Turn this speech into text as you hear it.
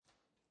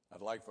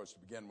I'd like for us to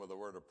begin with a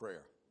word of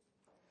prayer.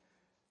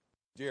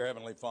 Dear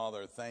Heavenly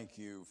Father, thank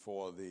you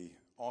for the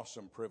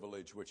awesome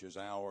privilege which is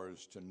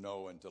ours to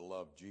know and to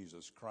love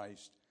Jesus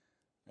Christ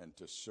and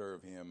to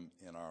serve him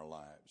in our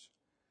lives.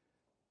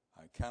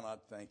 I cannot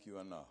thank you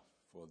enough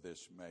for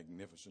this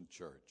magnificent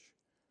church,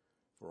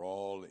 for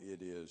all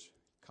it is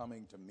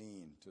coming to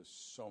mean to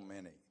so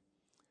many,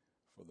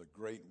 for the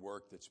great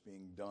work that's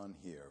being done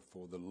here,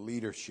 for the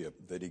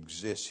leadership that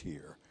exists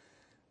here.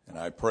 And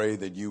I pray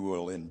that you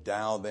will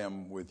endow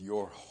them with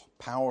your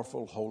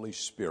powerful Holy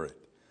Spirit,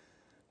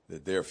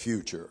 that their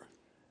future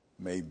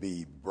may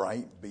be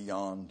bright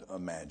beyond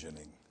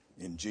imagining.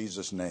 In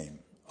Jesus' name,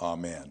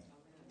 amen.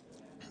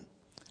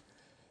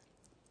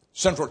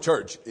 Central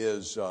Church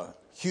is a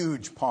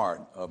huge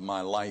part of my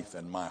life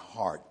and my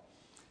heart.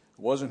 It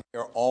wasn't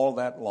here all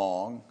that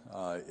long.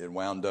 It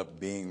wound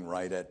up being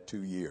right at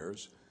 2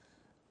 years.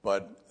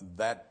 But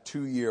that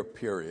 2-year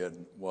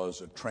period was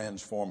a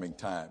transforming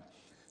time.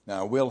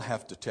 Now, I will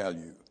have to tell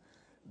you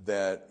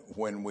that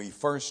when we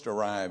first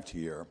arrived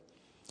here,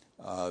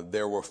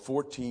 there were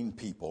 14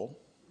 people.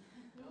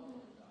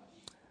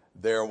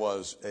 There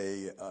was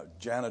a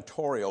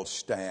janitorial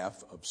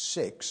staff of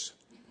 6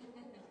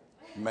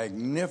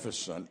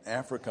 magnificent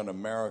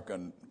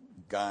African-American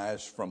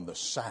guys from the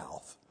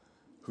South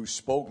who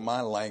spoke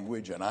my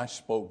language and I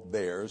spoke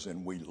theirs,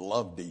 and we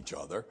loved each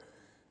other.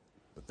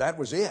 But that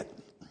was it.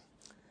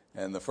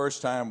 And the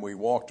first time we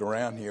walked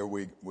around here,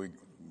 we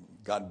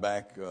got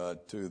back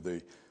to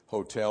the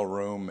hotel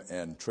room,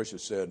 and Tricia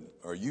said,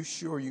 "Are you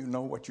sure you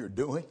know what you're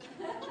doing?"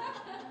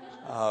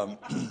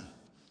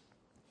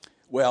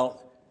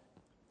 Well,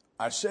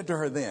 I said to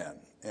her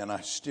then, and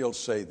I still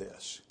say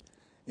this,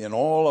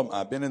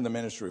 I've been in the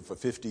ministry for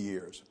 50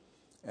 years,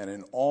 and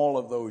in all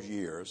of those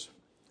years,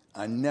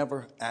 I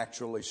never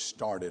actually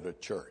started a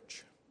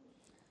church.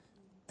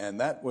 And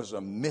that was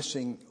a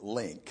missing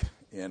link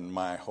in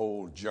my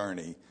whole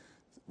journey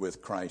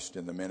with Christ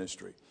in the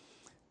ministry.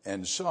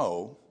 And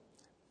so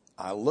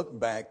I look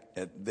back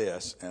at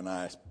this and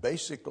I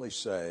basically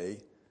say,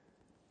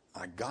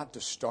 I got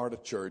to start a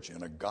church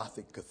in a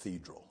Gothic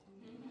cathedral.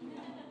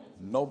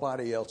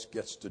 Nobody else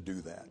gets to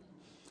do that.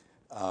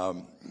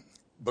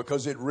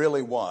 Because it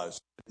really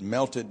was. It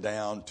melted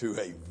down to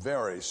a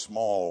very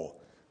small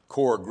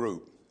core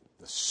group.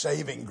 The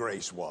saving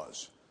grace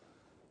was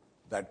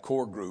that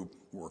core group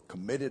were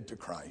committed to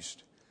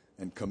Christ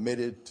and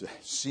committed to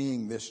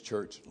seeing this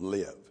church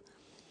live.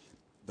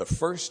 The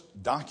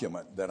first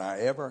document that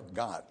I ever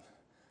got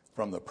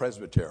from the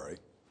presbytery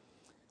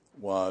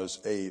was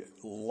a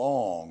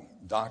long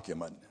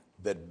document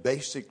that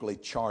basically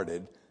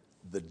charted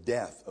the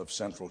death of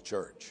Central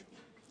Church.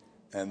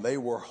 And they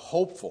were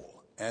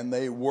hopeful, and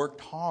they worked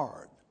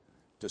hard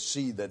to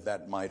see that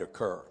that might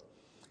occur.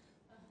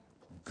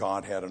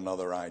 God had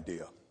another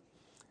idea,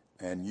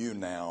 and you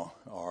now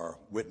are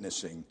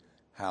witnessing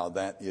how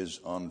that is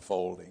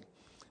unfolding.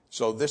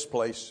 So this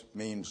place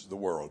means the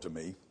world to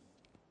me,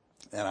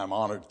 and I'm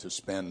honored to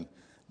spend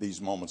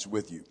these moments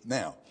with you.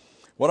 Now,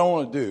 what I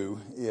want to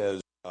do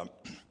is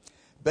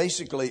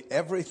basically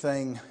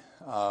everything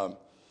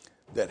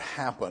that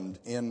happened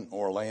in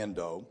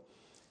Orlando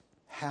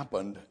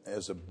happened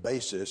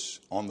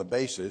on the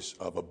basis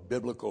of a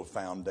biblical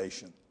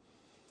foundation.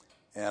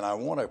 And I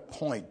want to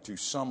point to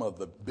some of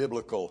the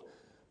biblical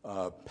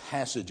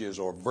passages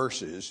or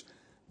verses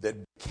that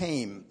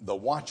became the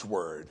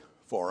watchword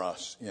for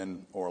us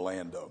in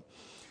Orlando.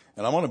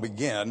 And I want to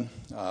begin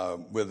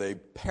with a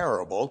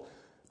parable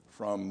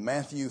from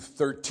Matthew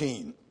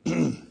 13,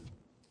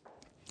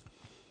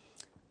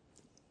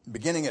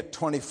 beginning at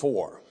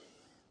 24.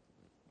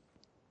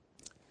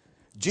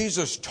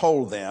 Jesus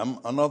told them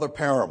another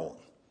parable.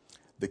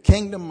 The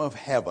kingdom of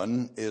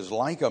heaven is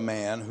like a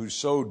man who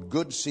sowed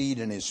good seed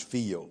in his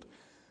field.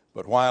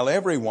 But while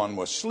everyone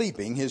was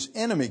sleeping, his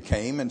enemy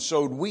came and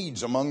sowed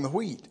weeds among the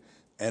wheat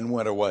and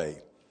went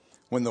away.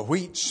 When the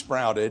wheat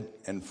sprouted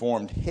and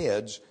formed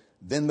heads,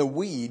 then the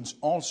weeds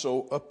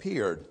also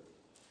appeared.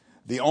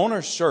 The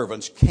owner's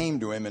servants came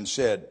to him and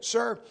said,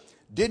 "Sir,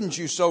 didn't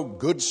you sow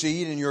good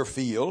seed in your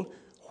field?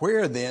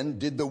 Where then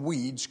did the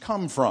weeds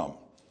come from?"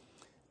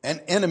 "An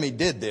enemy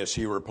did this,"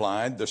 he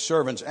replied. The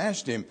servants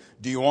asked him,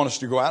 "Do you want us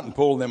to go out and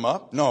pull them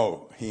up?"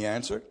 "No," he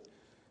answered,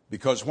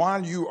 "because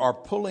while you are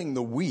pulling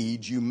the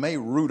weeds, you may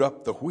root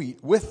up the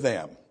wheat with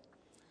them.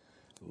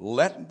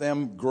 Let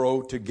them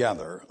grow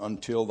together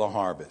until the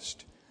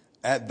harvest.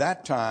 At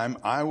that time,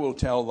 I will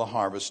tell the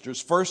harvesters,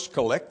 first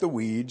collect the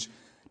weeds,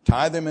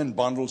 tie them in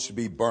bundles to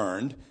be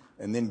burned,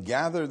 and then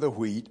gather the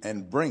wheat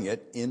and bring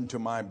it into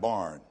my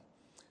barn."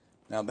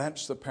 Now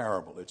that's the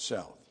parable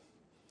itself.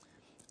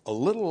 A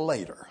little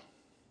later,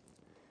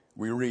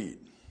 we read,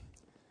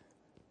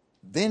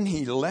 "Then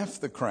he left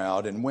the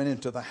crowd and went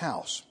into the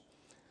house.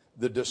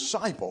 The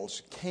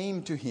disciples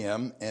came to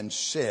him and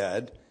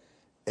said,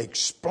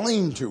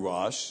 'Explain to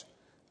us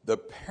the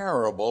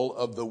parable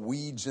of the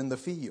weeds in the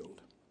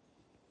field.'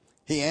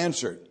 He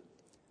answered,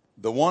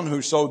 'The one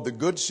who sowed the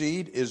good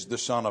seed is the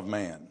Son of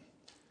Man.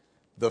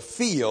 The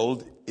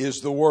field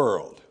is the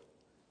world.'"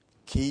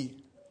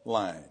 Key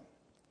line.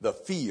 The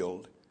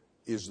field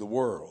is the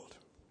world.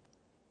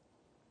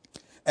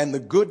 And the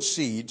good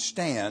seed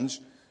stands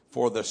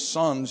for the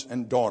sons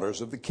and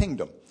daughters of the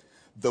kingdom.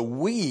 The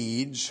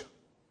weeds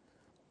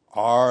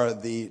are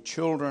the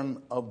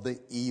children of the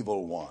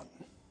evil one.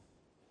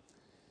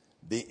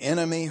 The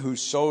enemy who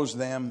sows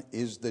them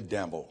is the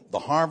devil. The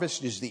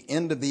harvest is the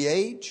end of the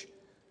age,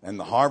 and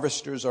the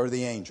harvesters are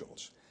the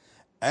angels.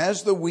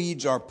 As the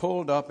weeds are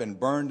pulled up and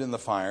burned in the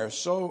fire,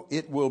 so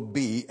it will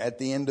be at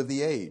the end of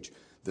the age.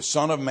 The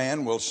Son of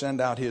Man will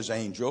send out his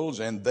angels,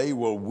 and they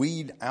will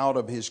weed out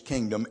of his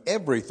kingdom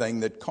everything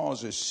that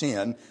causes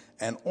sin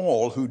and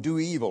all who do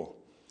evil.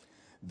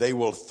 They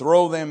will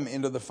throw them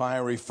into the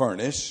fiery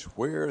furnace,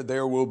 where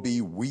there will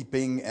be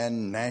weeping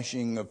and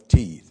gnashing of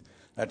teeth.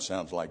 That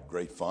sounds like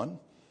great fun.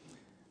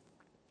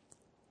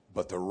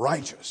 But the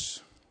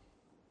righteous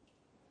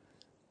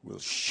will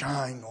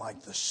shine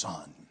like the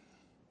sun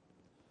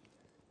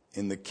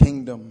in the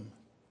kingdom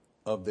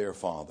of their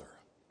Father.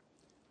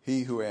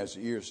 He who has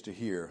ears to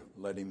hear,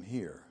 let him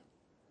hear.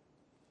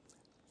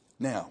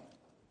 Now,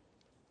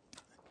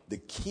 the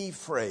key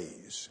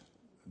phrase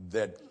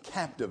that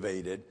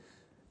captivated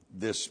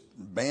this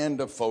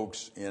band of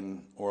folks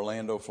in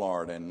Orlando,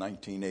 Florida in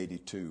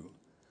 1982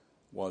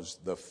 was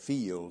the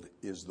field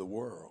is the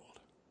world.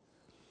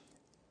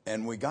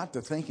 And we got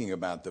to thinking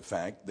about the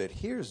fact that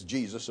here's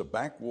Jesus, a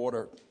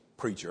backwater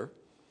preacher,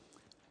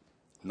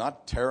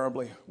 not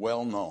terribly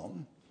well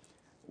known,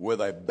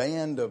 with a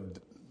band of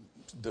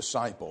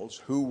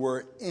disciples who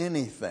were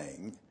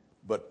anything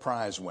but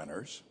prize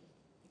winners.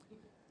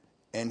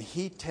 And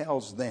he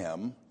tells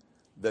them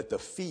that the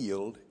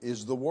field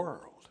is the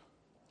world.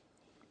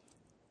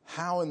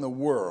 How in the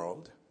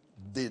world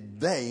did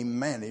they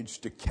manage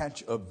to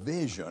catch a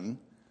vision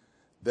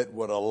that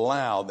would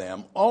allow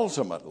them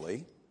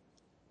ultimately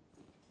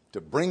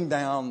to bring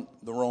down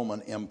the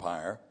Roman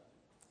Empire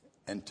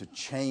and to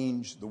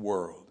change the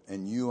world?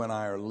 And you and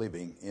I are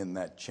living in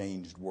that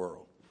changed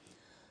world.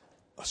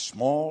 A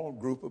small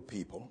group of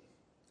people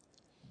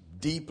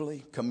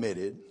deeply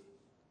committed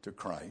to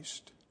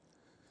Christ,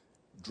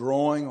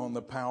 drawing on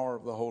the power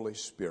of the Holy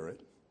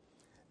Spirit,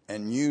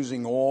 and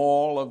using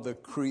all of the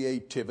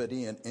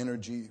creativity and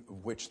energy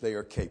of which they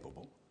are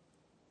capable,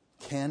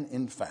 can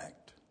in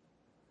fact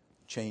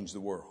change the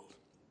world.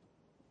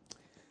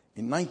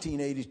 In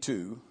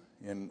 1982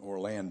 in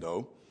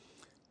Orlando,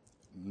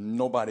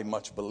 nobody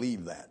much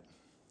believed that.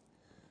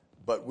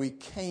 But we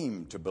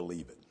came to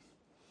believe it.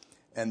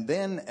 And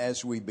then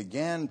as we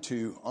began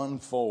to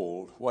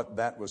unfold what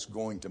that was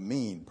going to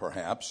mean,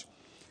 perhaps,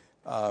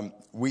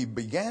 we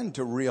began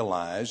to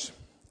realize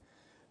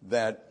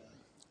that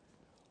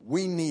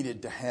we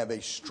needed to have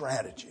a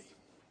strategy.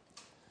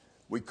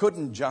 We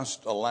couldn't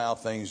just allow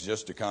things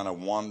just to kind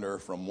of wander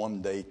from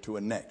one day to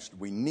the next.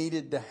 We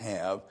needed to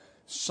have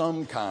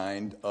some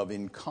kind of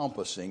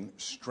encompassing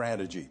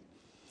strategy.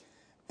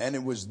 And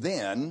it was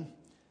then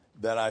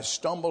that I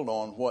stumbled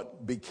on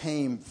what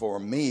became for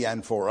me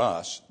and for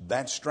us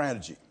that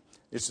strategy.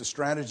 It's the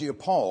strategy of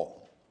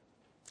Paul.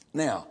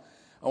 Now,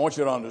 I want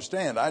you to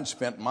understand, I'd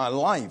spent my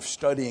life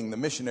studying the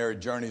missionary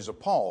journeys of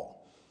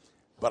Paul,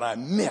 but I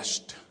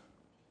missed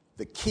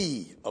the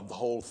key of the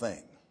whole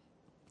thing.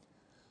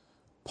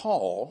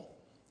 Paul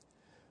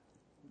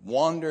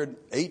wandered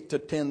 8,000 to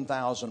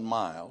 10,000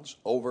 miles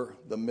over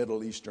the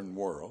Middle Eastern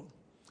world,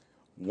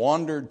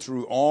 wandered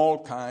through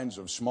all kinds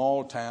of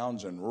small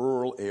towns and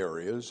rural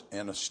areas,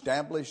 and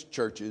established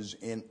churches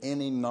in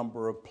any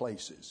number of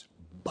places.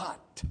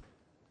 But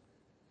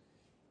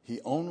he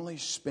only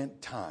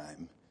spent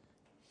time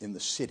in the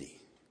city.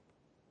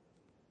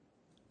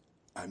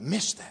 I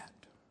missed that.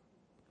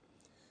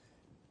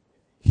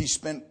 He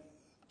spent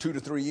 2 to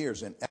 3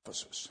 years in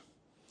Ephesus,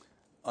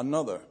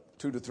 another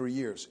 2 to 3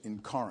 years in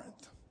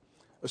Corinth,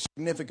 a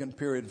significant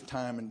period of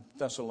time in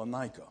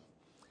Thessalonica.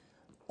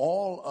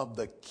 All of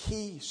the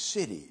key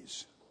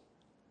cities,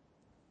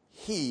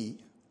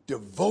 he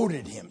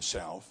devoted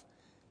himself,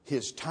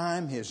 his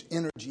time, his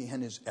energy,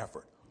 and his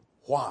effort.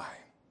 Why?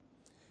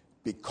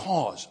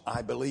 Because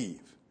I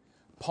believe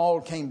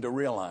Paul came to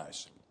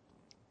realize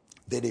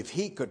that if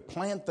he could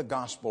plant the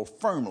gospel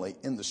firmly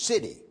in the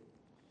city,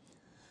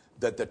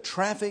 that the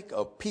traffic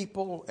of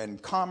people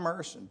and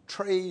commerce and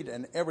trade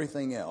and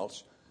everything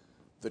else,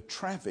 the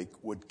traffic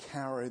would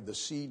carry the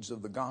seeds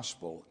of the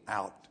gospel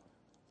out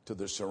to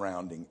the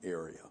surrounding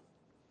area.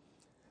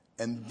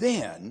 And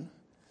then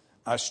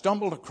I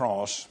stumbled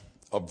across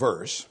a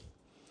verse.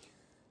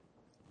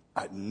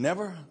 I'd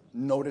never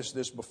noticed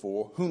this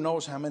before. Who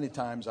knows how many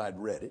times I'd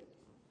read it.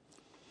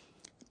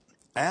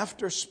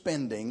 After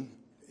spending,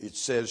 it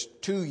says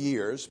 2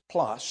 years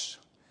plus,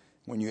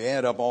 when you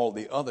add up all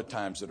the other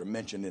times that are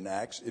mentioned in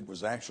Acts, it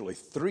was actually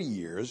 3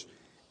 years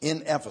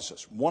in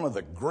Ephesus, one of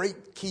the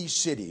great key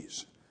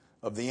cities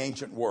of the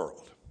ancient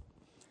world.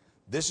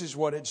 This is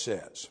what it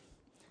says.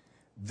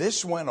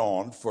 This went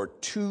on for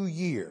 2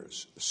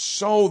 years,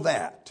 so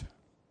that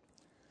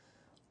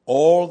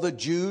all the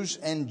Jews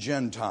and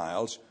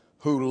Gentiles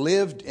who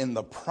lived in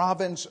the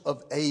province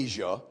of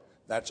Asia,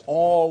 that's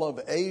all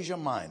of Asia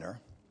Minor,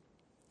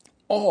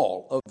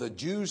 all of the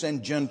Jews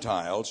and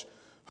Gentiles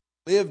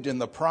who lived in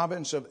the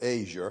province of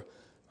Asia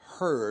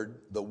heard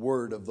the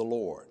word of the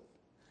Lord.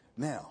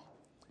 Now,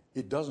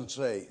 it doesn't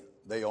say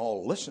they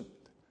all listened.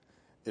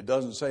 It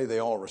doesn't say they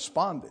all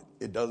responded.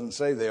 It doesn't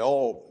say they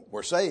all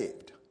were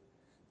saved.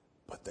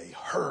 But they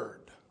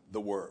heard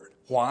the word.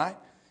 Why?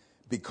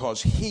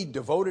 Because he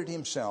devoted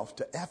himself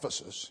to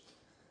Ephesus,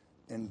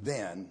 and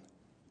then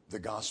the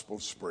gospel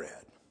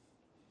spread.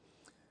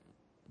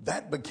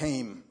 That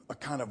became a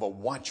kind of a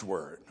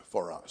watchword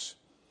for us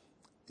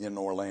in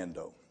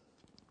Orlando.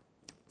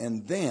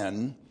 And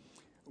then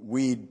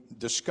we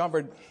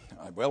discovered,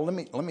 well,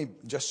 let me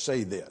just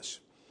say this.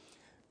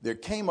 There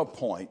came a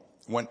point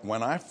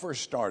when I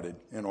first started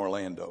in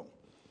Orlando,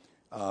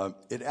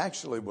 it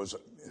actually was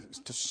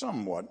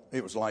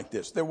it was like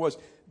this. There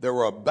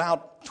were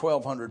about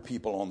 1,200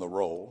 people on the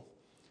roll.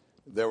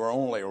 There were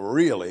only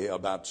really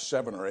about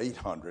 700 or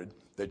 800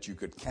 that you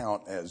could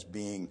count as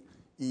being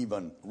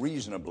even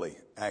reasonably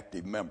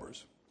active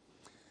members.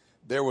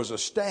 There was a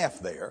staff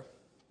there,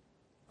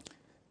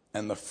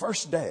 and the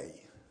first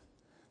day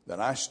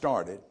that I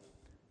started,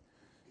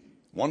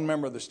 one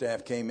member of the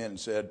staff came in and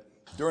said,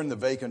 during the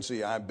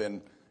vacancy I've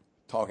been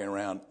talking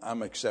around,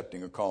 I'm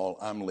accepting a call,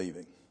 I'm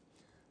leaving.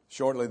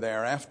 Shortly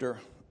thereafter,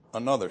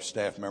 another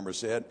staff member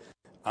said,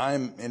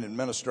 I'm in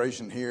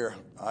administration here,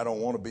 I don't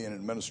want to be in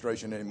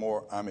administration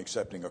anymore, I'm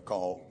accepting a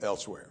call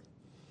elsewhere.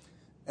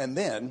 And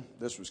then,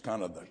 this was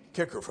kind of the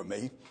kicker for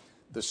me,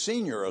 the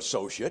senior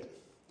associate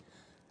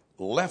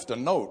left a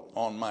note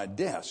on my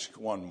desk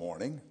one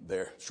morning,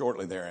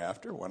 shortly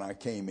thereafter, when I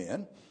came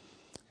in,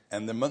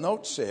 and the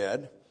note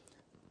said,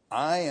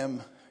 I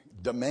am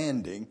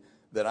demanding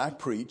that I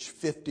preach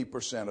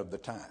 50% of the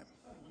time.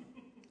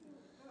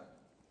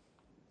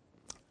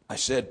 I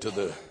said to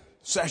the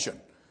session,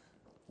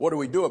 what do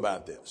we do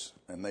about this?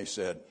 And they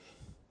said,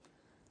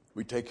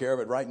 we take care of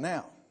it right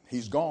now.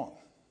 He's gone.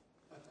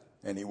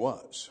 And he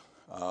was.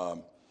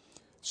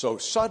 So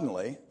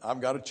suddenly,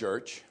 I've got a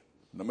church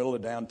in the middle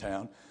of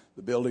downtown.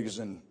 The building is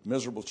in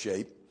miserable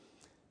shape.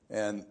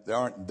 And there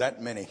aren't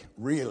that many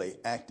really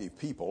active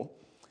people.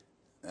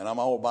 And I'm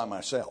all by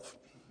myself.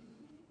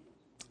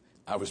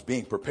 I was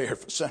being prepared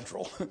for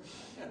Central.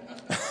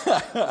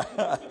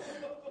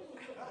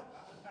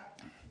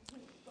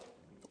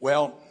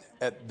 Well,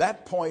 at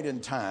that point in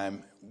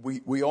time,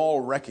 we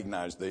all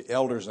recognized, the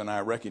elders and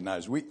I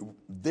recognized,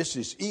 this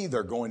is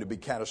either going to be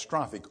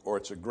catastrophic or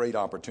it's a great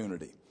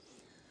opportunity.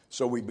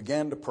 So we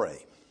began to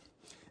pray,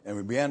 and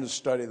we began to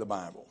study the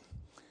Bible,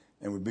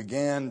 and we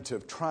began to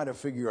try to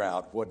figure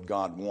out what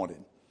God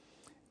wanted.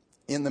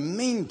 In the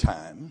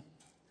meantime,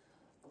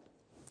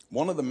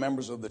 one of the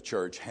members of the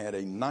church had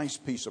a nice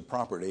piece of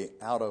property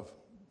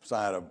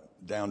outside of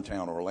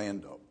downtown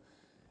Orlando.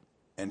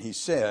 And he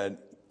said,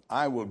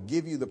 I will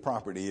give you the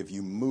property if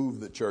you move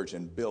the church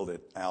and build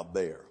it out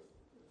there.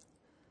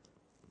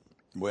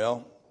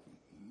 Well,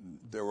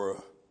 there were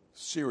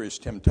serious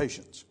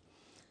temptations.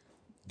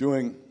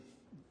 Doing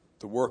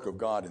the work of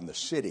God in the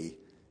city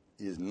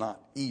is not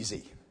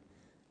easy,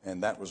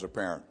 and that was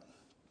apparent.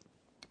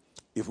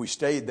 If we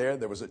stayed there,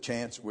 there was a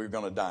chance we were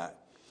going to die.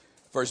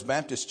 First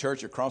Baptist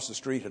Church across the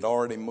street had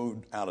already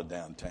moved out of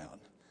downtown.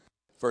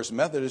 First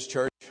Methodist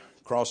Church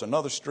across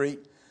another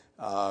street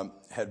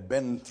had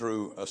been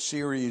through a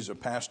series of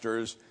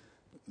pastors.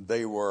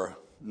 They were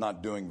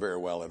not doing very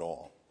well at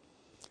all.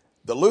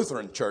 The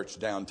Lutheran Church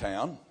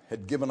downtown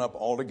had given up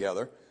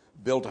altogether,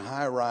 built a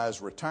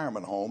high-rise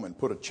retirement home and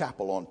put a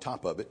chapel on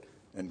top of it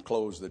and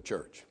closed the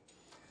church.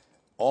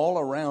 All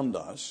around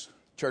us,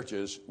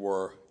 churches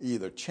were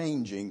either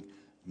changing,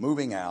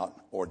 moving out,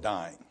 or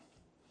dying.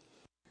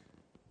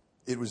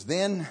 It was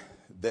then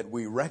that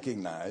we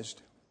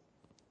recognized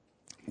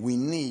we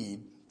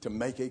need to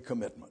make a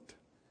commitment.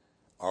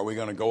 Are we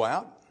going to go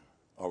out?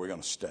 Or are we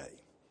going to stay?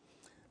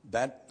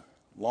 That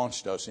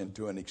launched us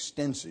into an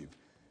extensive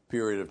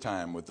period of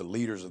time with the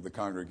leaders of the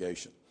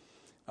congregation.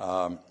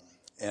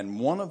 And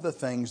one of the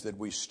things that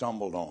we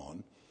stumbled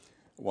on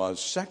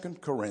was 2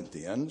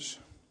 Corinthians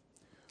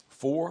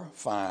 4,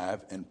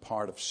 5, and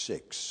part of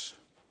 6.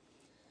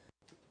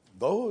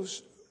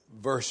 Those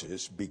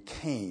verses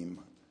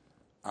became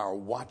our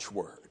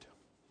watchword.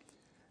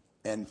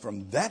 And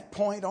from that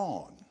point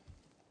on,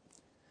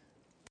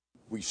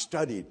 we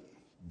studied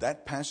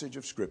that passage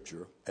of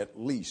Scripture at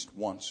least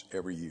once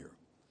every year,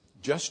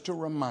 just to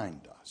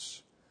remind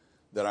us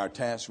that our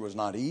task was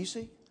not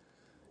easy,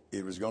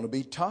 it was going to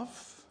be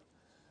tough,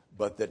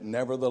 but that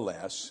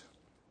nevertheless,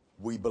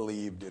 we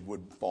believed it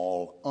would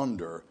fall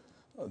under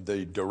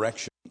the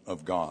direction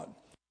of God.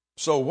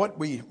 So what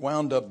we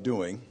wound up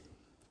doing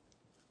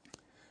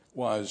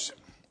was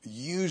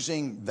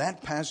using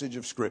that passage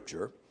of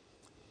Scripture.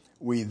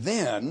 We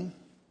then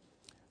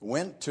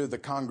went to the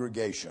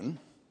congregation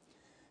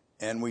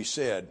and we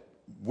said,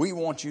 we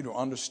want you to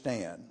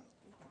understand,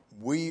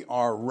 we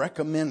are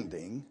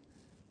recommending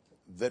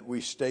that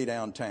we stay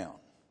downtown.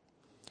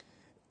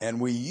 And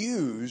we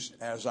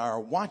used as our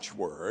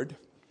watchword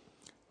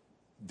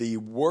the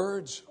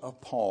words of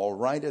Paul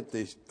right at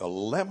the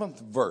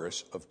 11th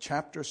verse of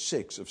chapter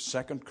 6 of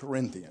 2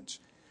 Corinthians.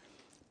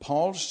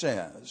 Paul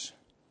says,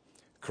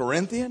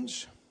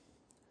 Corinthians,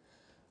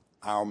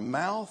 our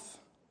mouth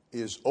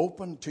is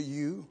open to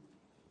you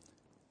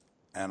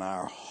and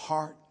our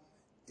heart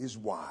is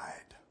wide.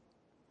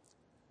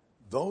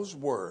 Those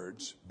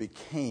words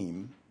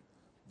became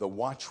the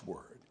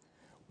watchword.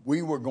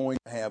 We were going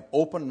to have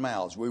open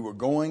mouths. We were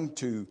going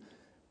to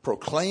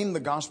proclaim the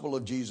gospel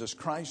of Jesus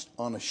Christ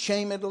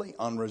unashamedly,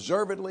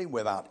 unreservedly,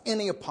 without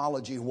any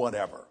apology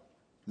whatever,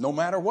 no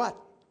matter what.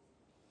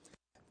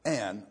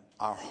 And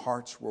our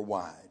hearts were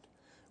wide.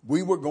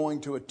 We were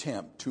going to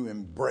attempt to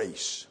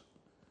embrace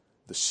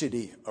the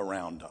city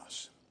around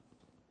us.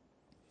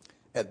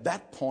 At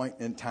that point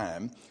in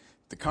time,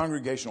 the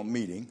congregational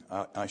meeting,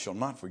 I shall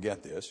not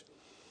forget this,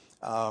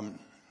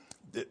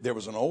 there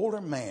was an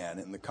older man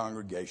in the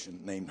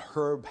congregation named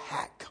Herb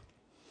Hack.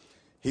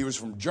 He was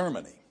from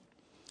Germany,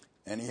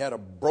 and he had a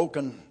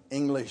broken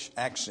English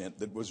accent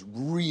that was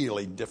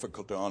really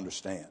difficult to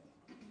understand.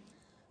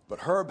 But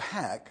Herb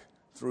Hack,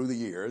 through the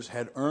years,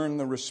 had earned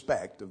the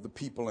respect of the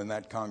people in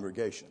that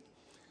congregation.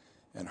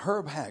 And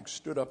Herb Hack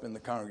stood up in the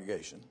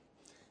congregation,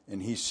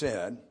 and he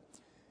said,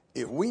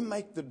 if we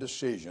make the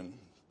decision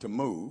to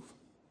move,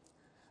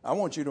 I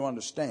want you to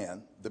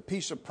understand the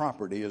piece of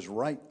property is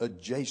right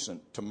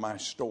adjacent to my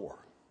store.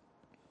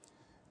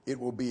 It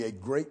will be a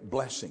great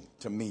blessing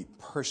to me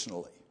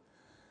personally.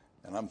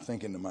 And I'm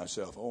thinking to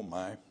myself, oh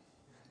my.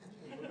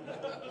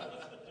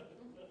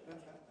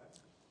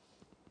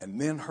 And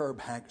then Herb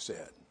Hack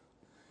said,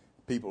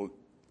 people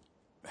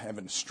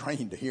having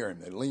strained to hear him,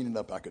 they're leaning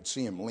up, I could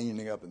see him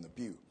leaning up in the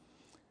pew.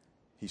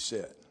 He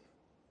said,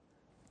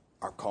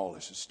 our call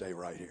is to stay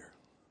right here.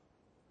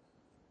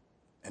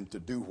 And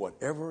to do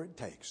whatever it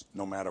takes,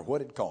 no matter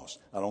what it costs.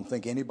 I don't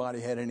think anybody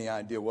had any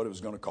idea what it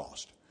was going to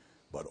cost.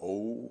 But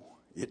oh,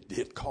 it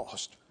did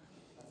cost.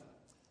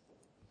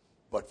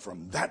 But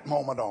from that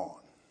moment on,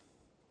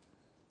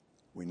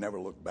 we never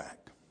looked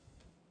back.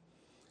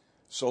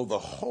 So the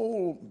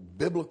whole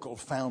biblical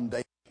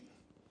foundation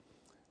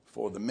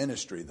for the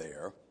ministry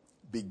there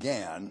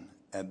began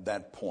at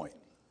that point.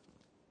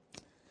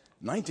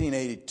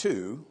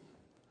 1982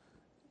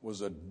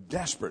 was a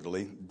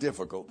desperately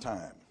difficult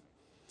time.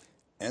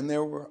 And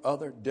there were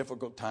other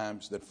difficult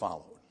times that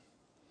followed.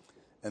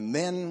 And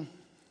then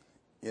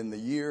in the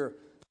year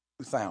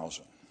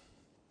 2000,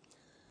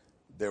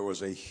 there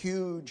was a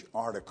huge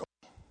article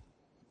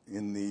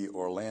in the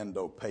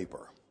Orlando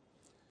paper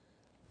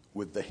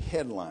with the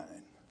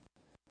headline,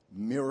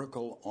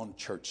 Miracle on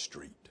Church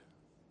Street.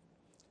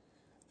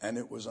 And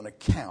it was an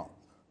account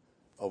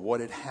of what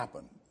had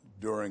happened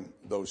during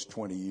those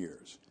 20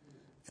 years.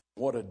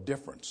 What a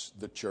difference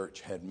the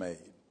church had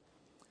made.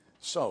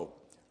 So,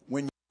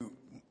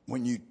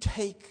 when you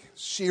take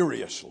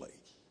seriously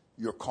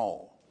your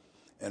call,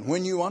 and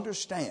when you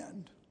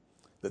understand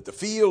that the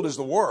field is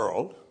the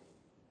world,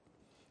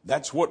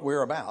 that's what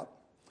we're about,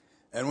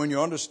 and when you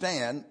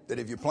understand that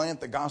if you plant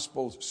the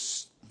gospel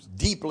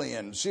deeply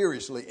and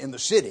seriously in the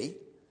city,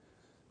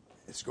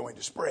 it's going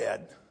to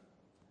spread,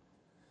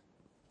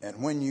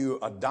 and when you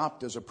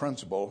adopt as a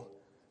principle,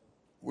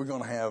 we're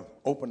going to have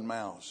open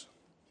mouths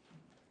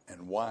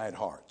and wide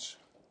hearts,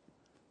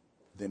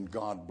 then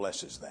God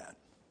blesses that.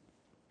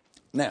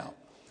 Now,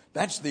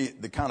 that's the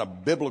kind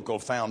of biblical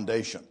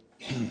foundation.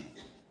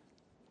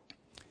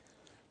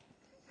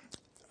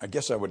 I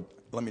guess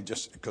let me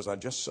just, because I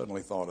just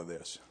suddenly thought of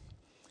this.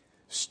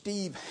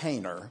 Steve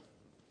Hayner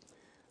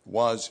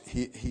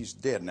he's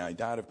dead now. He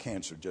died of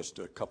cancer just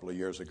a couple of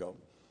years ago.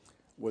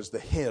 Was the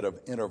head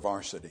of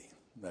InterVarsity,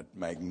 that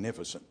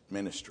magnificent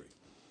ministry.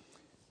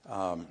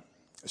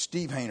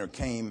 Steve Hayner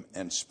came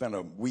and spent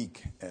a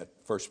week at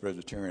First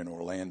Presbyterian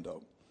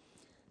Orlando.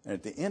 And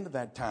at the end of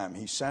that time,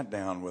 he sat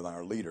down with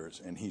our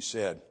leaders and he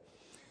said,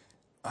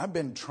 I've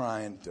been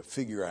trying to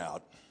figure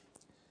out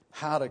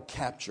how to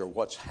capture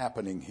what's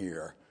happening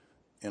here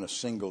in a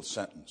single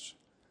sentence.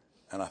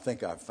 And I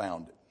think I've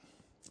found it.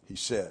 He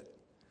said,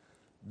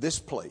 this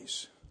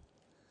place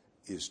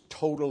is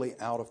totally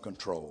out of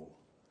control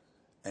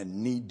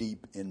and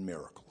knee-deep in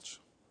miracles.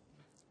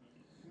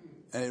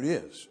 And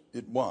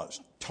it was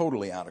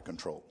totally out of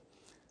control.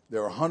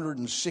 There are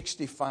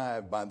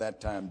 165 by that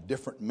time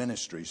different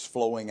ministries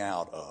flowing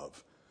out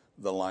of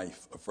the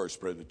life of First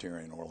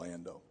Presbyterian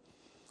Orlando.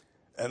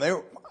 And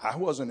I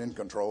wasn't in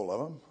control of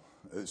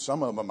them.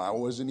 Some of them I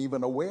wasn't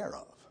even aware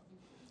of.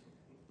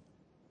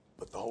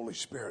 But the Holy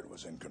Spirit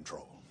was in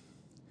control.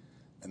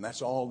 And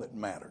that's all that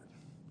mattered.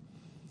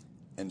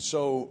 And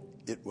so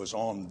it was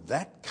on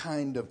that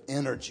kind of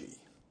energy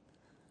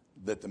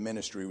that the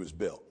ministry was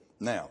built.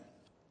 Now,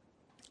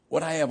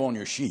 what I have on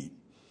your sheet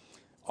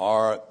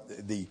are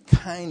the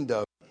kind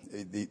of,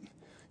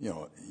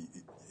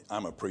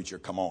 I'm a preacher,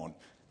 come on.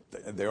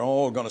 They're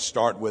all going to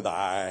start with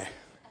I,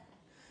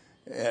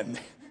 and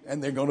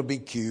they're going to be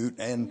cute,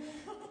 and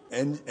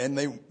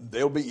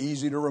they'll be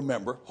easy to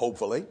remember,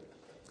 hopefully.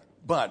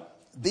 But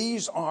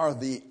these are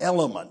the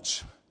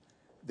elements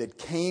that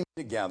came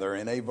together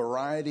in a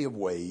variety of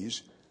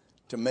ways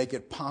to make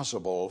it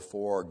possible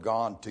for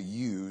God to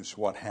use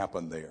what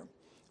happened there.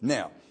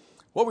 Now,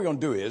 what we're going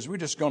to do is we're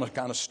just going to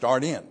kind of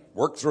start in,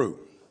 work through.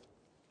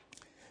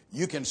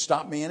 You can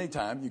stop me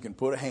anytime. You can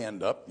put a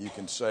hand up. You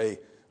can say,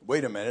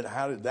 wait a minute,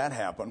 how did that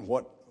happen?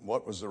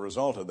 What was the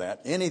result of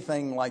that?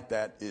 Anything like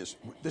that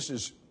this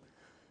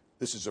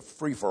is a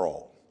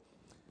free-for-all.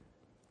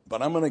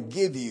 But I'm going to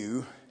give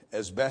you,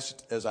 as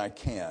best as I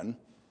can,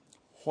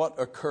 what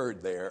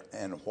occurred there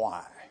and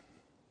why.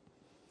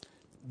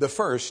 The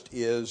first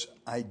is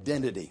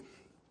identity.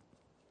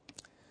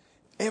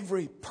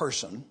 Every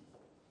person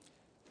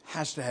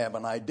has to have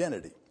an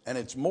identity, and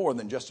it's more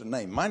than just a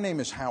name. My name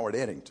is Howard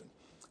Eddington,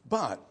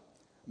 but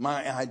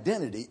my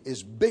identity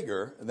is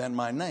bigger than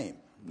my name.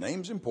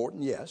 Name's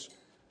important, yes,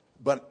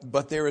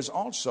 but there is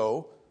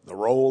also the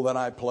role that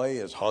I play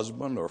as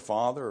husband or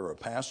father or a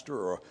pastor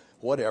or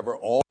whatever.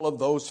 All of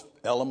those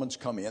elements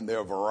come in. There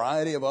are a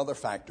variety of other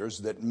factors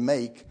that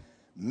make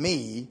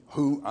me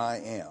who I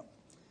am.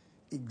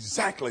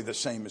 Exactly the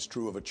same is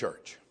true of a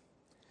church.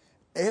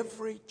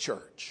 Every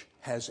church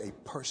has a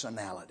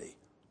personality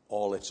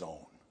all its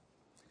own.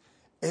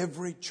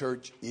 Every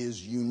church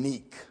is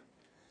unique.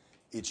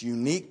 It's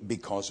unique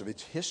because of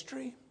its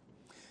history.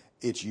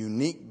 It's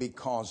unique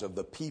because of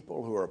the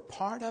people who are a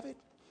part of it.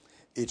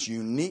 It's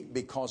unique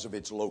because of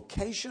its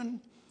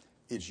location.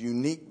 It's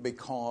unique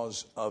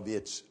because of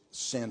its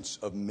sense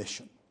of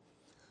mission.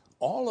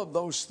 All of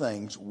those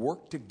things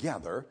work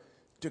together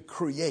to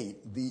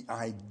create the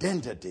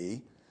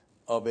identity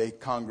of a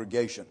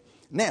congregation.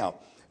 Now,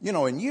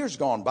 in years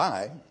gone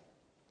by,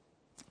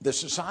 the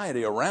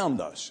society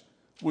around us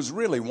was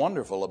really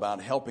wonderful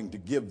about helping to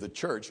give the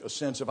church a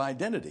sense of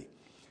identity.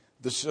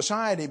 The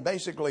society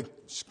basically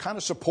kind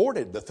of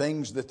supported the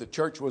things that the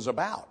church was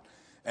about.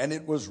 And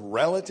it was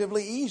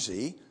relatively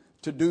easy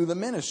to do the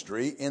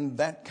ministry in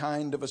that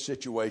kind of a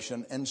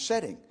situation and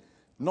setting.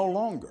 No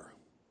longer.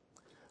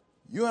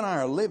 You and I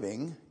are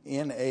living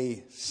in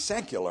a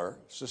secular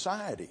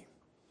society.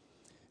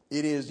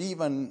 It is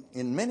even,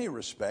 in many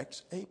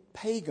respects, a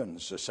pagan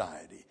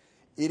society.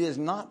 It is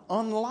not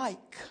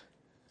unlike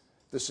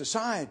the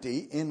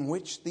society in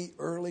which the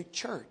early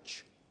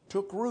church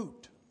took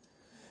root.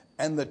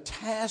 And the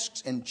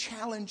tasks and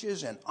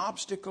challenges and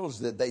obstacles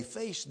that they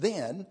faced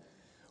then,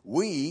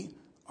 we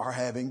are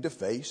having to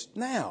face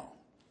now.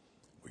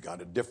 We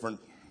got a different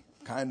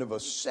kind of a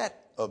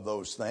set of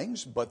those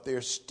things, but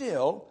they're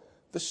still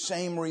the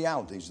same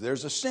realities.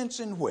 There's a sense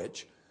in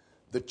which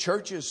the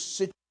church's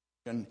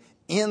situation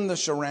in the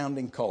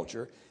surrounding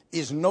culture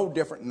is no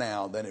different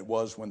now than it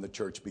was when the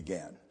church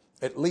began,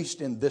 at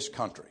least in this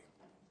country.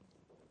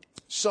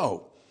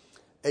 So,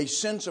 a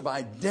sense of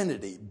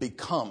identity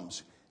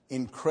becomes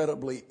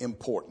incredibly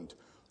important.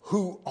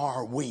 Who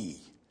are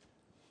we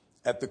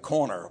at the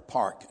corner of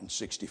Park and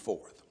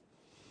 64th?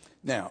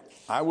 Now,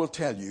 I will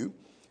tell you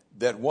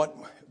that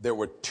there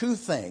were two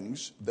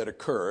things that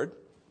occurred.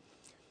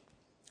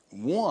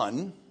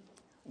 One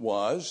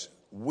was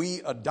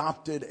we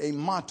adopted a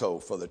motto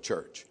for the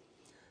church.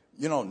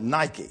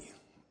 Nike.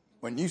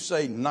 When you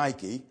say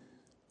Nike,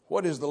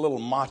 what is the little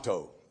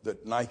motto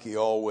that Nike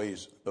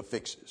always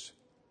affixes?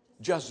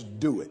 Just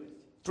do it.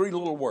 3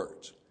 little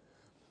words.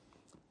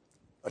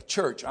 A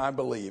church, I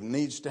believe,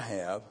 needs to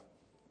have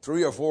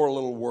 3 or 4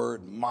 little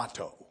word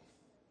motto.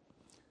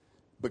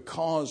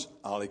 Because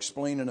I'll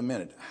explain in a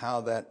minute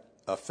how that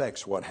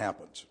affects what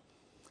happens.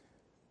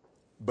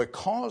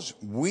 Because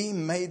we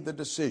made the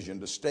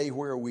decision to stay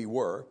where we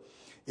were,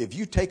 if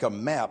you take a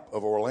map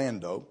of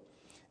Orlando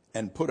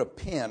and put a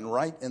pin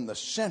right in the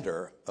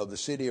center of the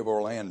city of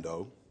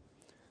Orlando,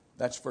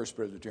 that's First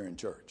Presbyterian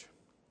Church.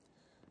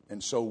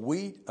 And so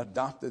we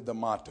adopted the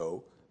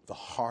motto, the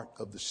heart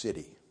of the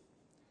city.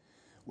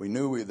 We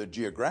knew we were the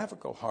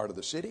geographical heart of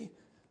the city,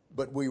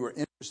 but we were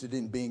interested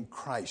in being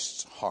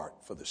Christ's heart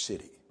for the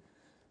city.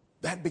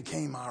 That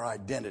became our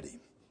identity.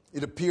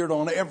 It appeared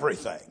on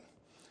everything,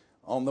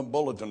 on the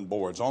bulletin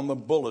boards, on the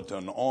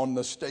bulletin, on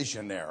the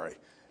stationery.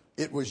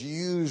 It was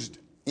used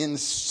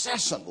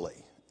incessantly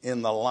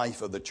in the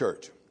life of the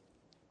church.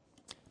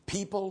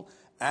 People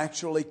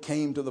actually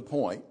came to the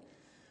point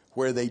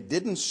where they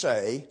didn't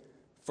say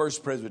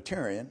First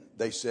Presbyterian,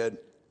 they said,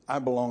 I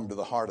belong to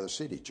the heart of the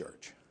city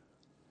church.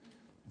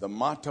 The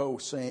motto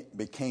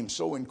became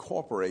so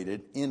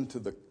incorporated into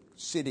the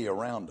city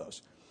around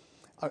us.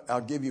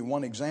 I'll give you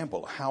one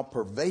example how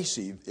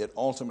pervasive it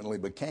ultimately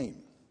became.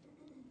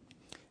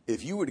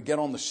 If you were to get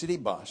on the city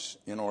bus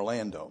in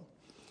Orlando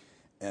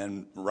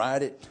and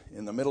ride it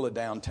in the middle of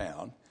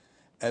downtown,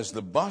 as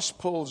the bus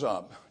pulls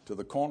up to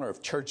the corner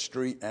of Church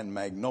Street and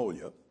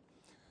Magnolia,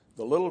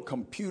 the little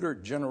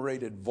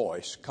computer-generated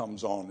voice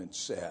comes on and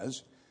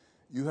says,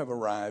 you have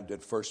arrived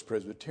at First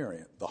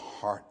Presbyterian, the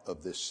heart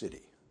of this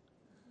city.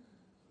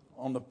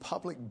 On the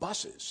public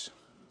buses.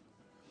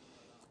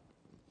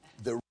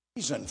 The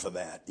reason for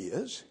that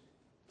is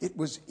it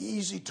was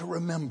easy to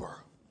remember.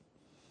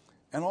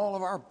 And all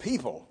of our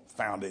people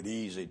found it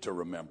easy to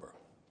remember.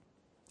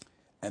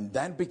 And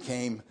that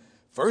became,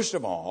 first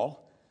of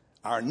all,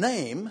 our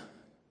name,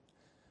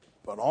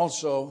 but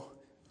also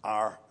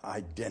our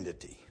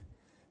identity.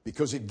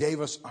 because it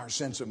gave us our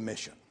sense of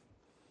mission.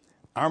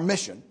 Our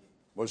mission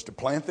was to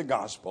plant the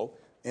gospel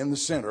in the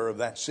center of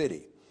that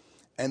city,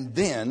 and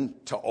then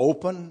to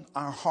open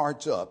our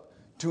hearts up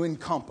to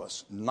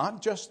encompass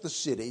not just the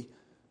city,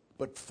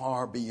 but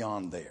far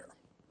beyond there.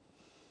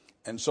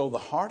 And so the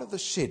heart of the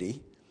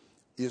city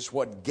is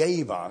what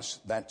gave us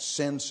that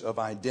sense of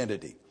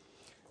identity.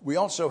 We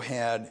also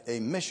had a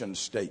mission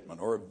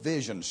statement or a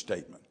vision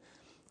statement.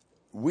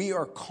 We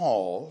are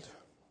called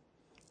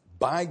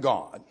by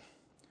God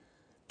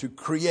to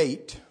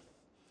create,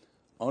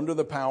 under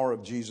the power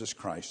of Jesus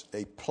Christ,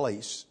 a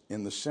place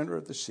in the center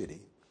of the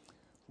city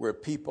where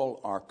people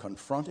are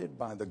confronted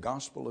by the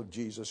gospel of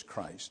Jesus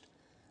Christ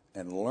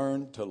and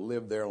learn to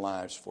live their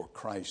lives for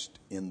Christ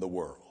in the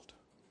world.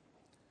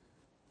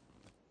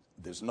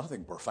 There's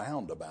nothing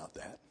profound about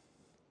that.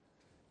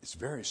 It's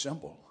very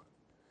simple.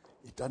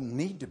 It doesn't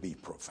need to be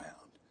profound.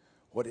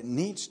 What it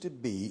needs to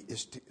be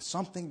is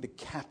something to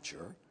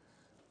capture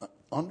an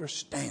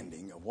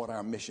understanding of what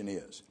our mission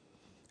is.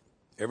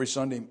 Every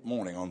Sunday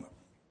morning on the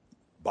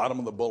bottom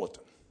of the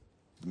bulletin,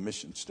 the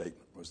mission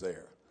statement was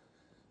there.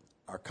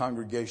 Our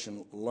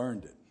congregation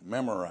learned it,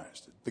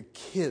 memorized it. The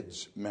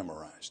kids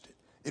memorized it.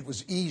 It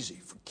was easy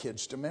for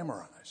kids to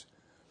memorize.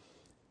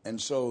 And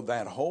so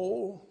that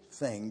whole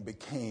thing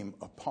became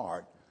a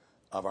part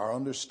of our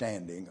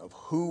understanding of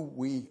who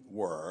we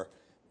were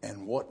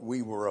and what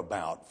we were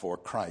about for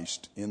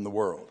Christ in the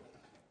world.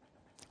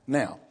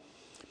 Now,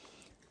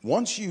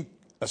 once you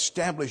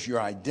establish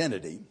your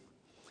identity,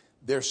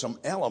 there's some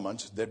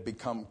elements that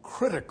become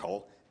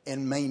critical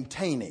in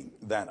maintaining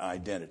that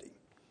identity.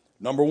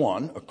 Number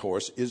one, of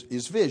course,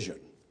 is vision.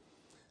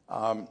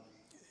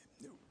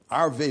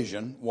 Our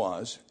vision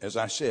was, as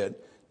I said,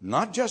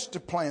 not just to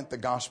plant the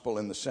gospel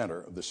in the center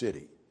of the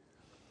city,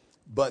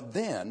 but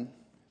then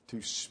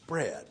to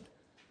spread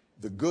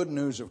the good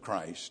news of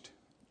Christ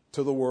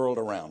to the world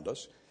around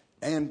us,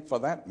 and for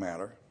that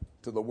matter,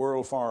 to the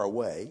world far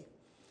away,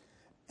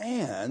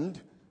 and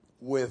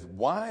with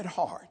wide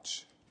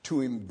hearts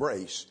to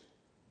embrace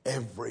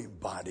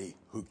everybody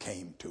who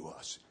came to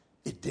us.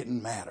 It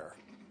didn't matter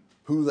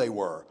who they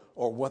were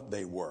or what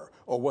they were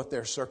or what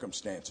their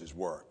circumstances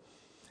were.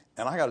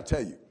 And I got to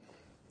tell you,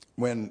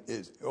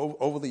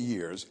 over the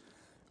years,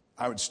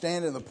 I would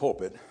stand in the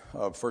pulpit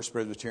of First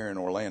Presbyterian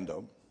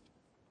Orlando,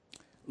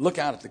 look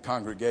out at the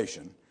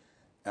congregation,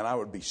 and I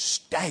would be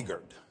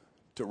staggered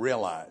to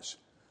realize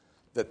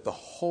that the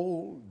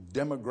whole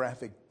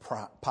demographic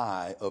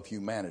pie of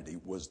humanity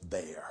was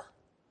there.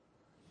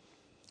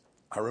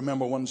 I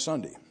remember one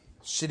Sunday,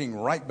 sitting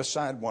right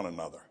beside one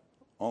another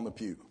on the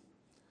pew,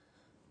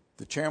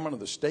 the chairman of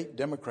the state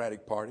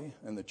Democratic Party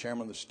and the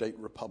chairman of the state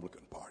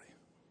Republican Party.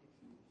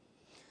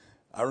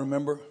 I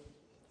remember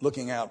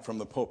looking out from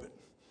the pulpit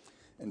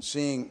and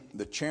seeing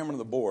the chairman of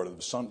the board of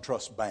the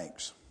SunTrust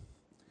Banks.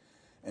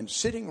 And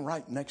sitting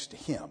right next to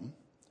him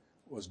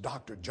was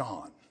Dr.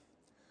 John.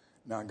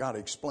 Now, I got to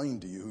explain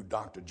to you who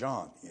Dr.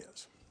 John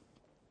is.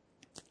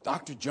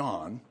 Dr.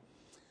 John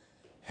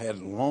had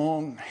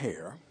long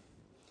hair,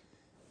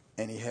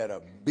 and he had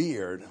a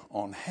beard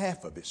on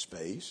half of his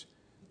face,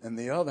 and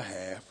the other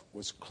half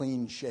was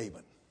clean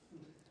shaven.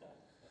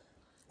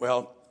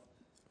 Well,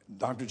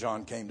 Dr.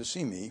 John came to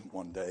see me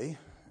one day,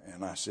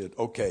 and I said,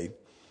 okay,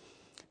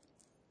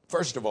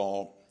 first of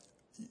all,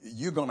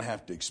 you're going to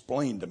have to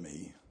explain to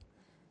me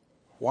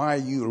why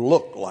you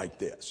look like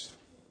this.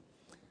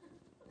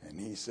 And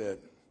he said,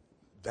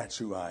 that's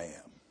who I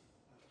am.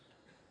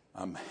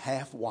 I'm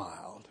half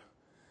wild,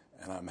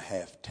 and I'm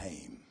half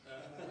tame.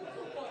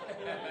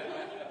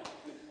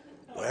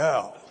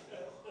 Well,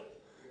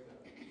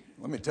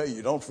 let me tell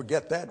you, don't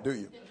forget that, do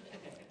you?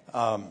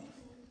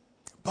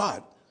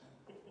 But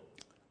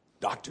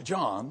Dr.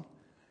 John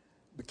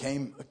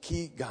became a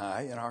key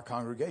guy in our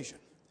congregation.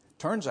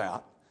 Turns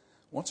out,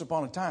 once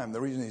upon a time, the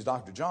reason he's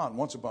Dr. John,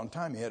 once upon a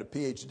time he had a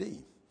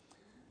PhD,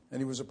 and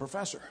he was a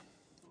professor.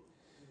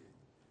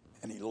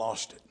 And he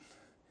lost it.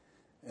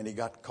 And he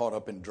got caught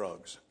up in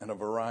drugs and a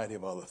variety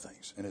of other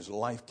things. And his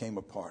life came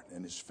apart,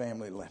 and his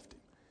family left him.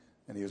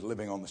 And he was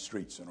living on the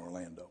streets in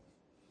Orlando.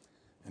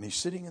 And he's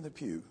sitting in the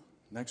pew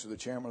next to the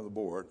chairman of the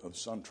board of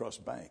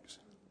SunTrust Banks.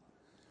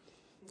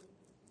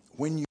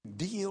 When you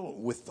deal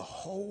with the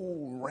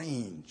whole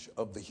range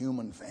of the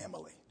human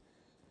family,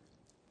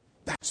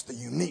 that's the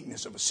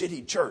uniqueness of a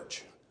city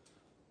church.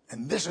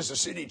 And this is a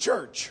city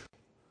church.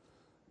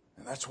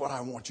 And that's what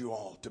I want you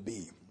all to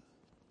be.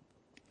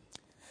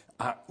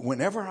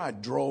 Whenever I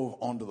drove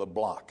onto the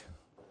block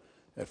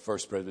at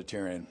First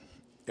Presbyterian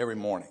every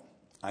morning,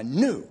 I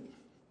knew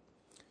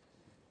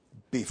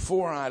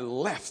before I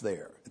left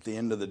there at the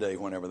end of the day,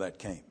 whenever that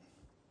came,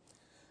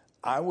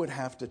 I would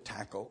have to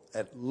tackle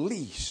at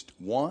least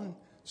one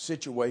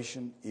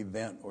situation,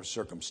 event, or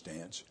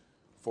circumstance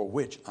for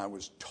which I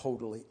was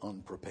totally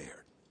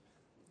unprepared.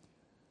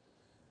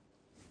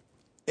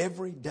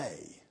 Every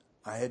day,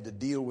 I had to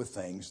deal with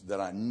things that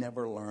I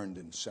never learned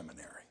in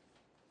seminary.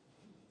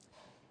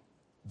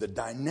 The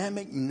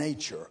dynamic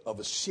nature of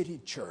a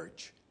city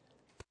church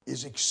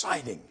is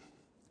exciting.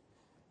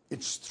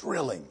 It's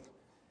thrilling.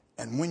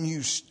 And when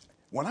you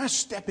When I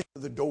step into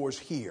the doors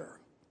here,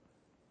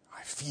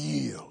 I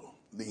feel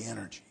the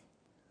energy.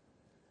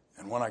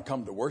 And when I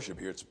come to worship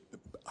here,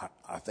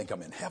 I think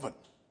I'm in heaven.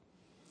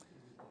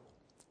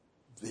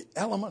 The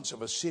elements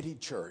of a city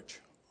church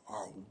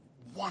are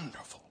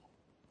wonderful,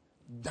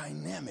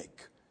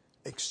 dynamic,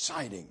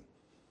 exciting.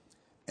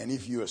 And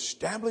if you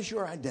establish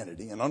your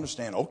identity and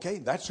understand, okay,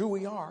 that's who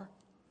we are,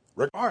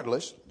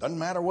 regardless, doesn't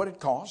matter what it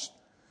costs,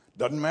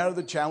 doesn't matter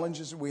the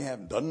challenges that we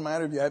have, doesn't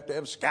matter if you have to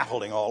have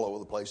scaffolding all over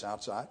the place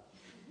outside.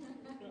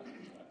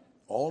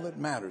 All that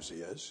matters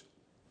is,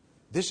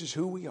 this is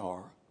who we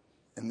are,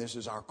 and this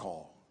is our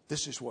call.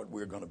 This is what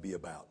we're going to be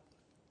about.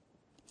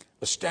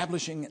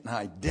 Establishing an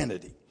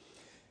identity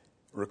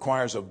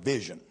requires a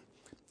vision.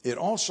 It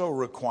also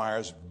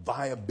requires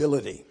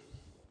viability.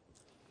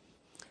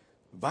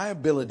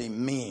 Viability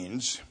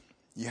means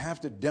you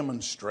have to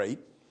demonstrate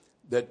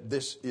that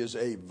this is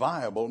a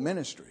viable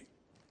ministry.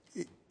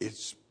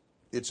 It's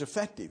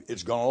effective.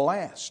 It's going to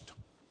last.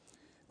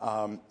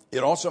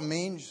 It also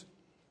means,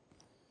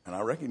 and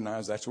I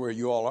recognize that's where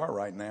you all are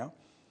right now,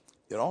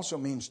 it also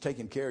means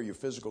taking care of your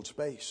physical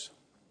space.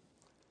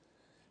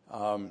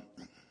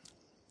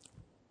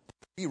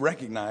 We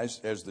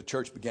recognized as the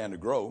church began to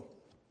grow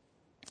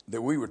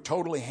that we were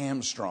totally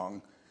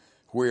hamstrung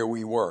where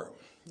we were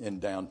in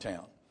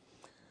downtown.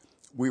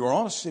 We were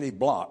on a city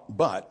block,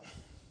 but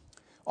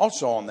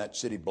also on that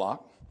city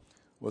block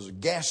was a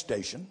gas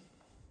station,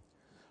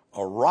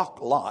 a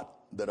rock lot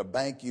that a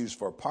bank used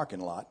for a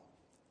parking lot,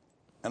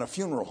 and a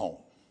funeral home.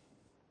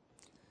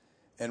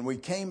 And we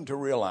came to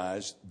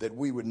realize that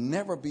we would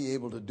never be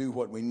able to do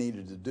what we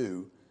needed to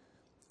do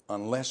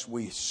unless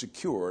we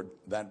secured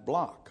that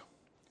block,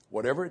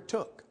 whatever it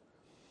took.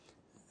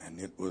 And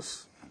it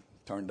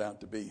turned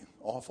out to be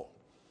awful.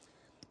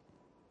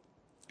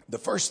 The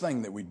first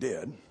thing that we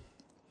did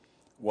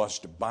was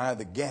to buy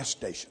the gas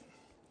station.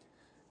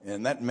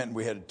 And that meant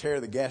we had to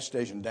tear the gas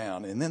station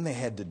down, and then they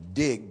had to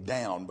dig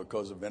down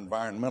because of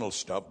environmental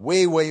stuff,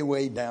 way, way,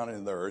 way down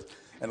in the earth,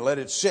 and let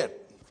it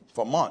sit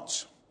for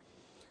months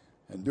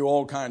and do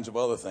all kinds of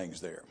other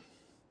things there.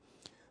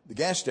 The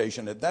gas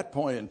station at that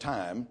point in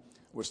time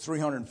was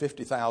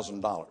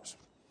 $350,000.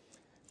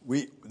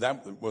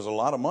 That was a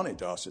lot of money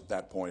to us at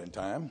that point in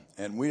time,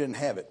 and we didn't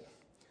have it.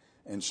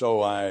 And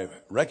so I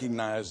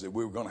recognized that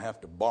we were going to have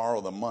to borrow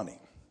the money.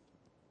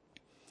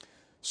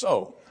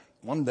 So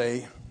one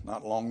day,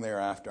 not long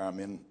thereafter, I'm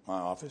in my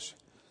office,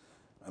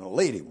 and a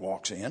lady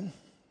walks in,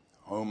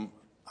 whom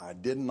I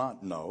did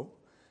not know.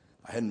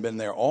 I hadn't been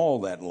there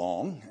all that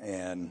long,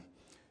 and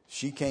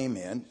she came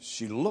in.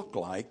 She looked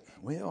like,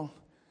 well,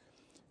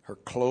 her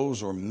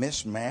clothes were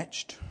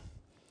mismatched.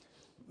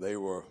 They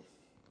were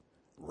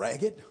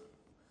ragged.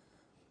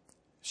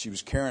 She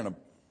was carrying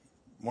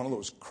one of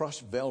those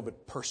crushed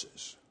velvet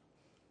purses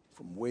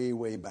from way,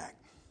 way back.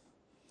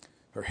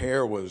 Her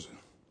hair was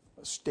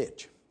a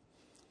stitch.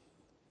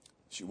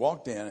 She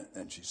walked in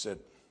and she said,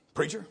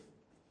 "Preacher,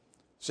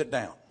 sit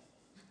down."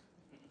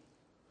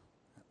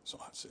 So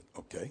I said,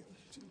 "Okay.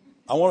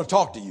 I want to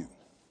talk to you."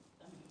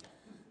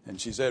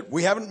 And she said,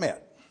 "We haven't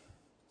met.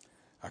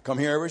 I come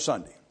here every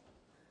Sunday,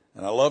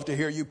 and I love to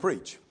hear you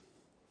preach.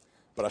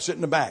 But I sit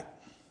in the back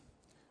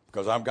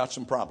because I've got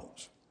some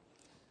problems.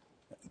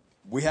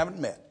 We haven't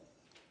met,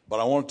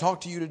 but I want to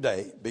talk to you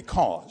today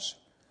because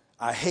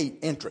I hate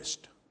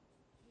interest."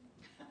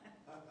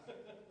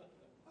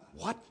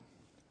 What?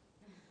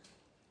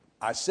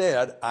 I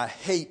said, "I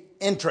hate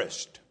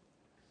interest."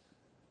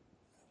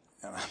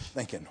 And I'm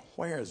thinking,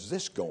 where is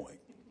this going?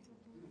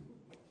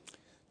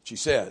 She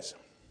says,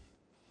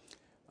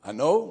 "I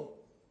know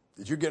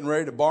that you're getting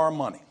ready to borrow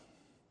money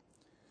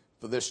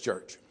for this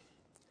church,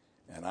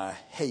 and I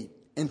hate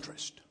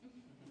interest.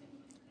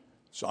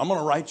 So I'm going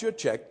to write you a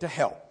check to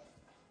help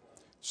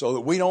so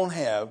that we don't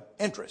have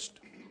interest."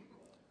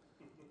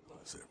 I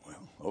said,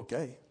 "Well,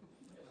 okay."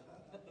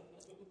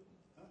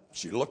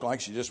 She looked like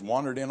she just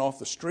wandered in off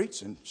the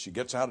streets, and she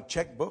gets out a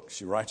checkbook.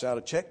 She writes out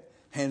a check,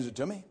 hands it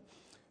to me,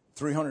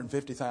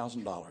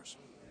 $350,000.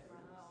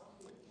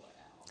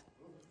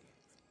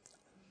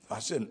 I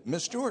said,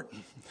 "Miss Stewart,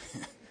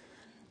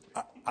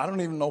 I don't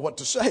even know what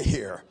to say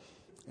here."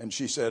 And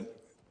she said,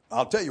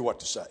 "I'll tell you what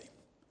to say.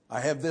 I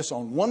have this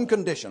on one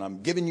condition.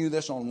 I'm giving you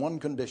this on one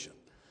condition."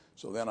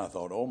 So then I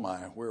thought, oh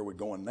my, where are we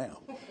going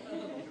now?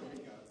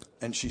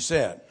 And she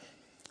said,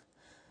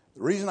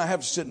 "The reason I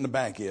have to sit in the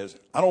back is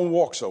I don't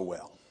walk so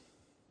well.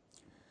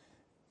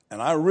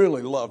 And I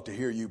really love to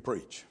hear you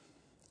preach.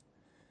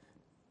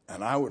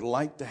 And I would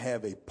like to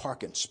have a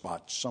parking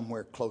spot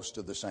somewhere close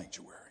to the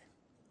sanctuary."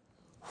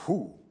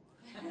 Whew.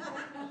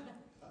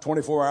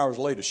 24 hours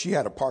later, she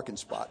had a parking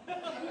spot.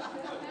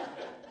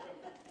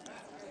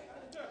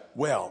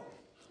 Well,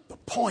 the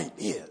point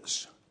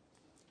is,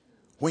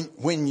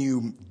 when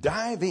you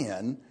dive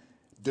in,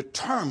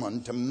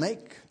 determined to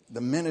make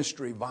the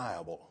ministry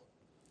viable,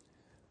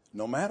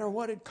 no matter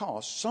what it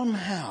costs,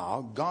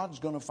 somehow God's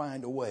going to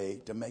find a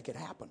way to make it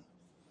happen.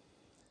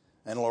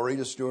 And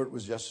Loretta Stewart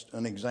was just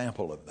an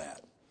example of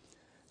that.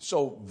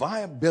 So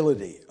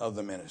viability of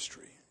the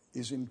ministry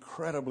is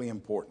incredibly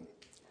important.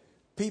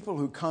 people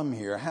who come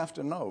here have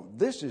to know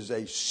this is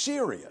a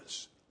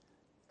serious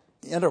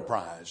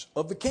enterprise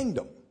of the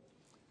kingdom.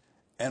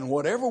 And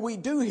whatever we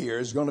do here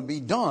is going to be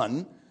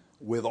done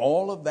with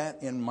all of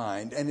that in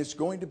mind, and it's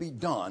going to be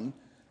done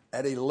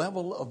at a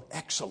level of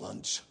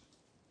excellence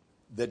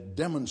that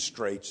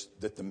demonstrates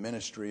that the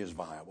ministry is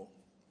viable.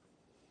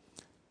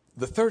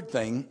 The third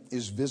thing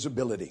is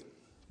visibility.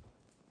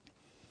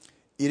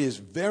 It is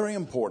very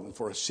important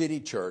for a city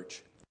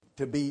church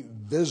to be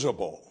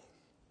visible.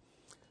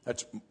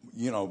 That's,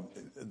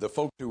 the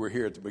folks who were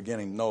here at the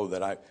beginning know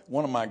that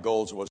one of my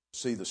goals was to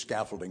see the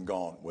scaffolding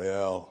gone.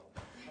 Well,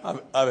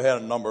 I've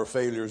had a number of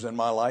failures in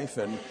my life,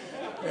 and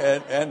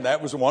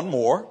that was one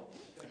more,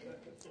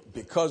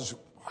 because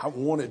I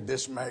wanted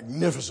this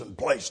magnificent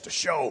place to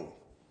show.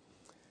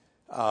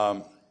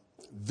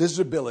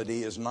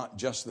 Visibility is not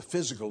just the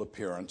physical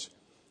appearance.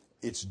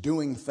 It's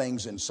doing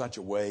things in such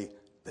a way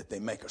that they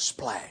make a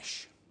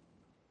splash.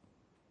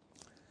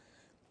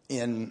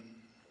 In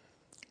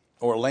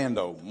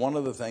Orlando, one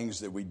of the things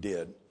that we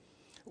did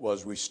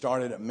was we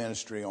started a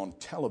ministry on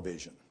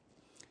television.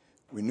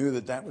 We knew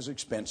that was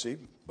expensive,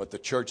 but the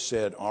church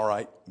said, all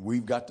right,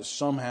 we've got to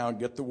somehow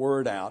get the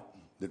word out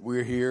that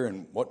we're here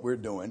and what we're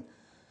doing.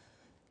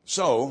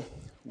 So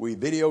we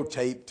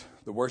videotaped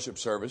the worship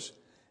service,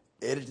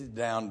 edited it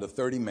down to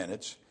 30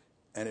 minutes,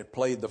 and it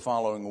played the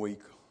following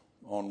week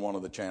on one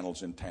of the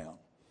channels in town.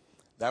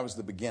 That was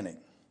the beginning.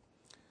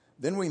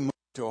 Then we moved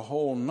to a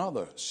whole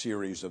nother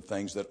series of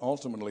things that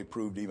ultimately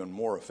proved even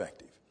more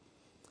effective.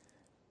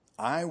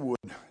 I would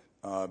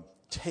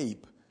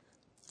tape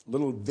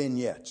little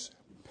vignettes,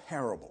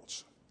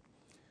 parables.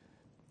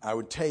 I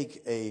would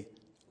take a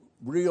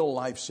real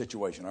life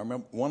situation. I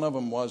remember one of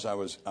them was I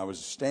was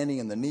standing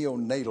in the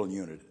neonatal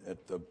unit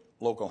at the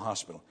local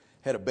hospital,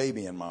 had a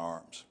baby in my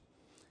arms,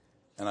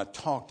 and I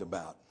talked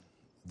about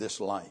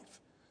this life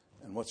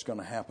and what's going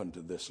to happen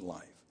to this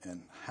life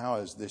and how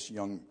is this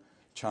young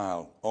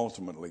child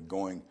ultimately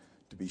going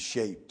to be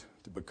shaped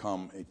to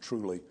become a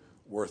truly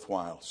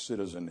worthwhile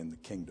citizen in the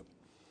kingdom.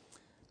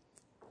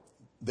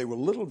 They were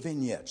little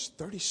vignettes,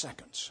 30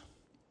 seconds,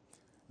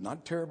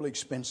 not terribly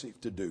expensive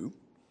to do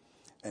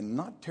and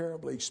not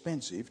terribly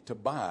expensive to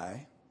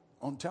buy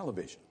on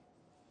television.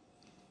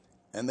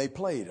 And they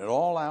played at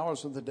all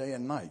hours of the day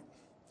and night.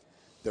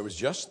 There was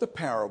just the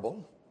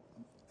parable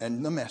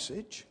and the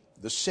message,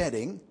 the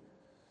setting,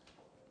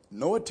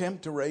 no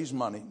attempt to raise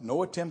money,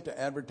 no attempt to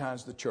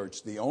advertise the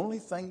church. The only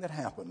thing that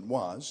happened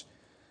was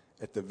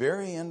at the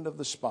very end of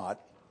the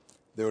spot,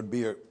 there would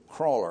be a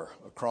crawler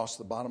across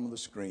the bottom of the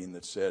screen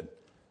that said,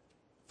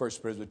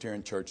 First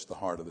Presbyterian Church, the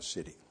heart of the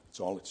city. That's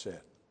all it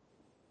said.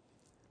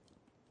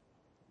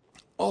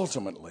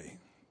 Ultimately,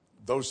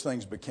 those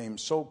things became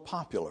so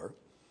popular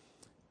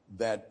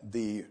that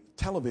the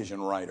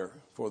television writer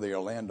for the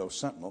Orlando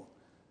Sentinel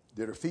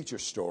did a feature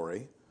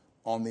story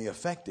on the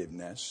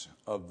effectiveness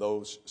of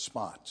those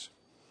spots.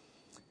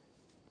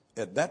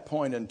 At that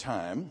point in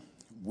time,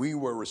 we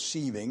were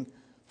receiving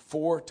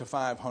 400 to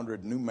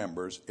 500 new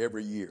members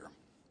every year.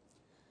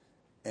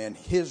 And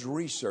his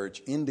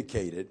research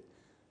indicated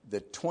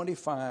that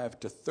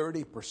 25 to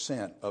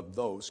 30% of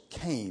those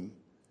came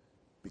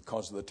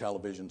because of the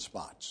television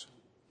spots.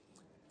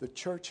 The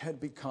church had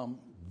become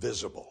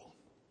visible.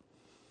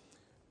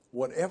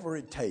 Whatever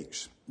it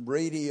takes,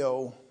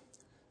 radio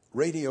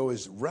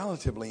is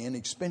relatively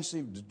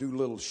inexpensive to do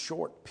little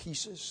short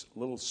pieces,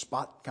 little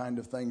spot kind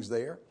of things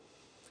there.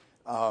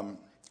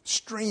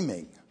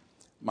 Streaming,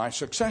 my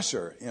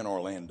successor in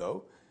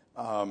Orlando,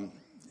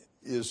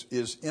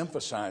 is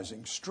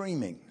emphasizing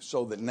streaming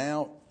so that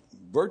now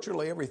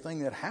virtually everything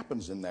that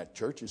happens in that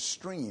church is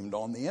streamed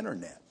on the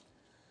internet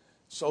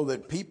so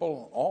that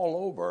people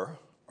all over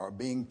are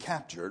being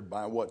captured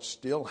by what's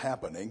still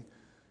happening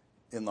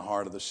in the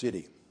heart of the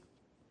city.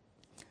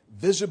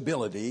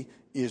 Visibility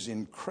is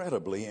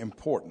incredibly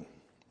important.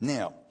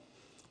 Now,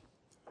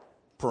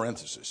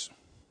 parenthesis.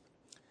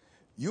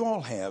 You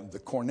all have the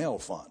Cornell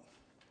Fund.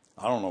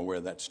 I don't know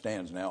where that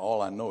stands now.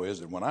 All I know is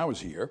that when I was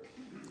here,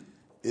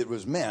 it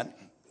was meant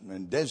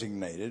and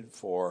designated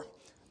for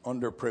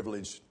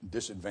underprivileged,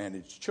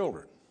 disadvantaged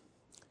children.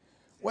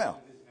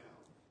 Well,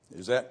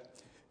 is that?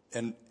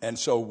 And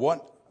so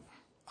what,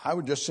 I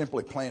would just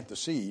simply plant the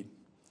seed.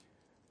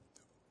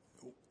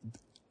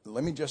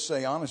 Let me just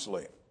say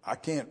honestly, I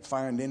can't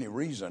find any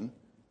reason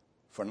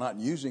for not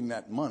using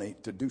that money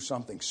to do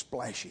something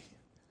splashy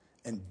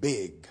and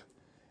big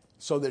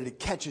so that it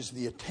catches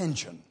the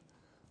attention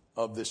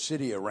of the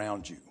city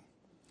around you.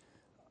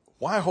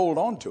 Why hold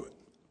on to it?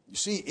 You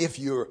see, if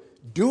you're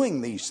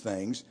doing these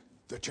things,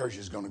 the church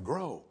is going to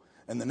grow.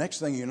 And the next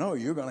thing you know,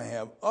 you're going to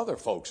have other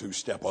folks who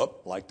step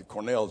up, like the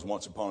Cornells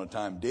once upon a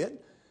time did,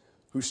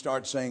 who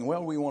start saying,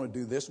 well, we want to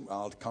do this.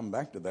 I'll come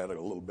back to that a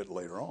little bit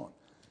later on.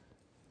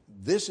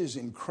 This is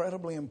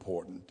incredibly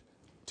important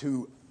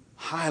to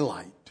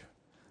highlight.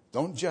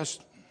 Don't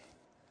just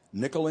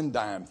nickel and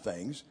dime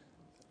things.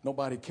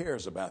 Nobody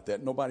cares about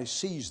that. Nobody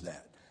sees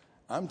that.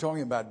 I'm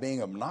talking about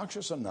being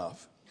obnoxious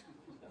enough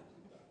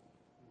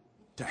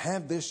to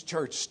have this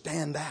church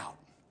stand out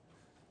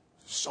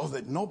so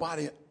that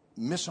nobody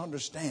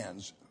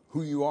misunderstands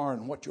who you are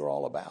and what you're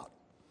all about.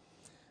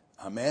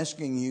 I'm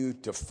asking you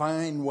to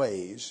find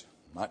ways,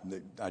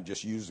 I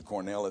just used the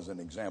Cornell as an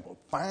example,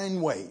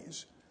 find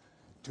ways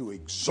to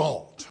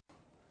exalt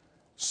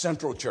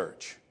Central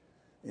Church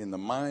in the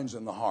minds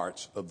and the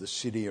hearts of the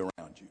city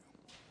around you.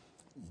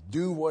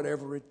 Do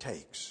whatever it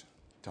takes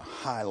to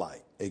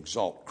highlight,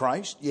 exalt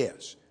Christ,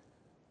 yes,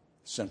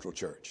 Central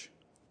Church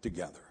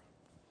together.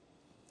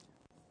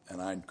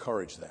 And I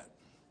encourage that.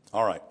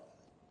 All right.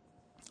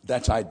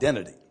 That's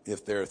identity.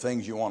 If there are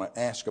things you want to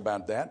ask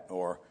about that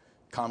or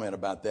comment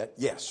about that,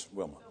 yes,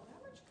 Wilma. So how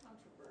much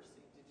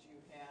controversy did you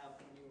have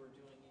when you were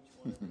doing each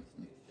one of those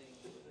new things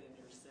within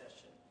your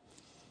session?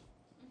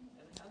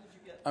 And how did you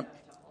get them to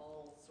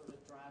all sort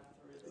of drive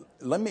through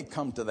that? Let me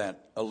come to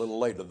that a little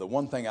later. The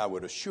one thing I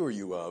would assure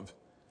you of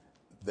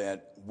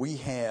that we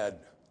had,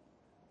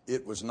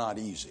 it was not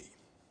easy.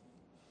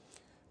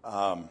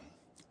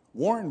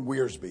 Warren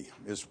Wiersbe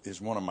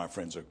is one of my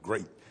friends, a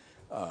great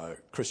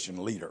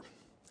Christian leader.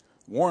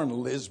 Warren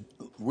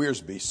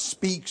Wiersbe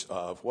speaks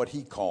of what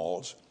he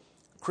calls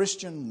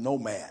Christian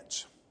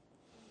nomads.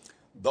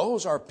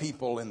 Those are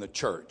people in the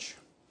church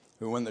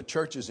who, when the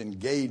church is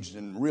engaged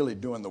in really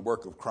doing the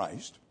work of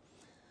Christ,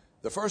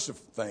 the first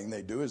thing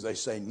they do is they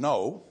say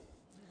no.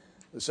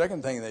 The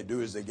second thing they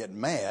do is they get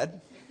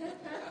mad.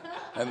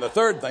 And the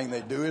third thing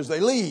they do is they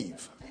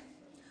leave.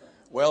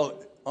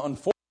 Well,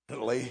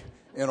 unfortunately,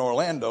 in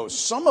Orlando,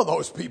 some of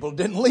those people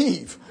didn't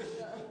leave.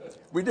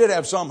 We did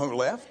have some who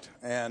left,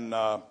 and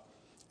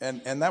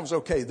that was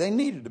okay. They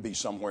needed to be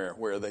somewhere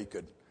where they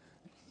could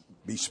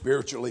be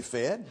spiritually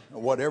fed,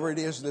 or whatever it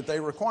is that they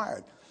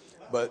required.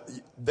 But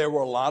there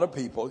were a lot of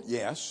people,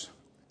 yes,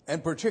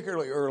 and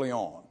particularly early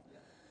on,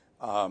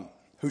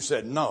 who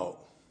said no,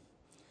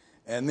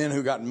 and then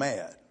who got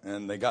mad.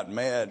 And they got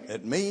mad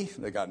at me.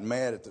 They got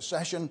mad at the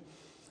session.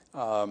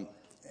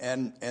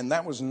 And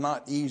that was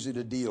not easy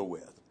to deal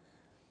with.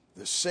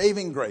 The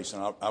saving grace,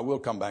 and I will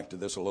come back to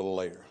this a little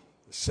later.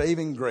 The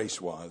saving grace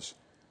was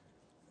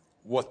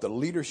what the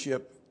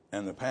leadership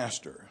and the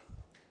pastor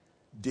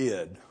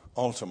did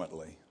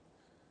ultimately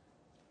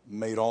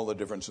made all the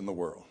difference in the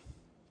world.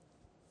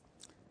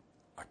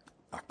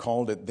 I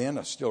called it then,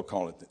 I still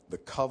call it the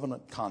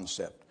covenant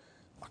concept.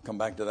 I'll come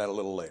back to that a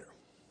little later.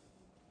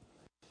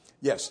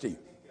 Yes, Steve.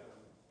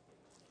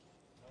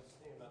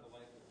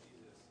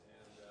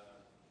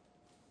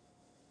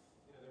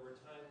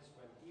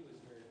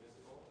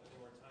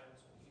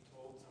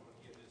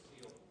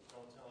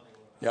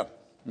 Yep.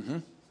 Mm-hmm. So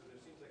there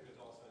seems like there's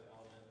also an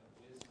element of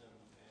wisdom.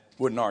 And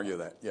wouldn't argue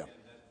that, yeah. And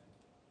that,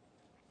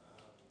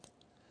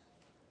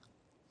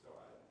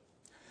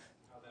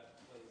 how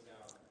that plays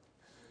out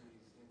in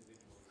these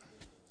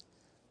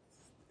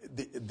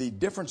individuals. The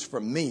difference for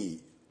me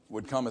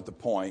would come at the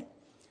point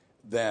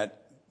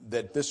that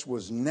this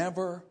was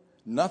never,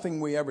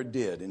 nothing we ever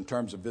did in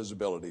terms of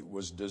visibility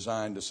was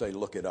designed to say,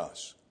 look at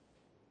us.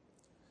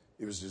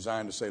 It was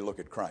designed to say, look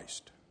at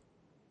Christ.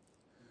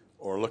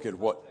 Or look at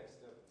what...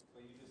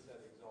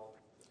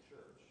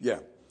 Yeah.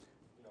 And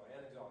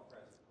exalt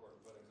Christ, of course,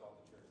 but exalt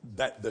the church.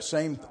 That the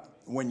same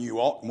when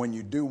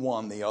you do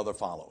one, the other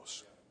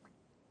follows.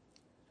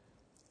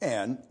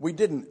 And we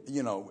didn't,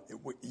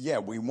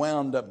 we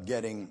wound up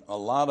getting a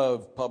lot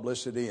of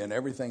publicity and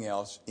everything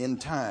else in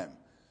time.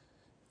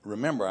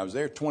 Remember, I was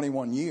there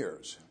 21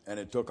 years, and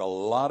it took a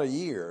lot of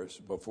years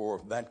before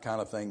that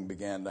kind of thing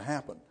began to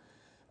happen.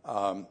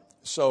 And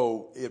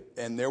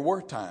there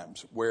were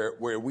times where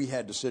we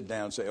had to sit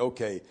down and say,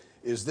 okay,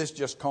 is this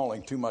just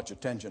calling too much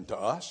attention to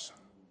us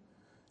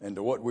and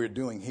to what we're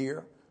doing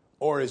here?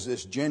 Or is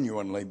this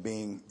genuinely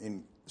being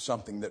in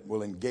something that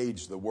will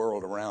engage the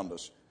world around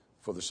us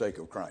for the sake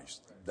of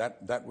Christ?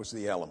 That was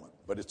the element.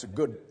 But it's a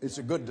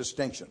good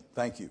distinction.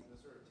 Thank you. The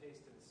sort of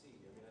taste and see.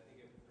 I mean, I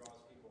think it draws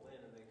people in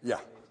and they Yeah.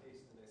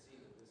 taste and they see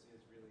that this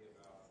is really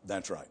about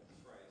That's right.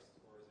 Christ,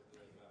 or is it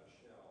really about a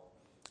shell?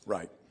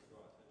 Right. Draw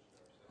attention to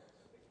ourselves. I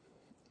think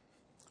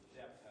the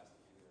depth has to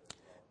be there as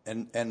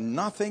well. And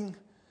nothing,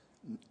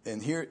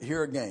 and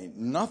here again,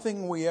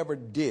 nothing we ever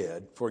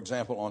did, for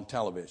example, on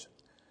television,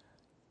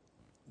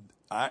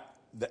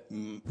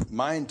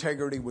 my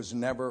integrity was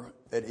never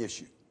at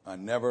issue. I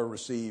never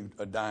received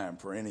a dime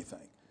for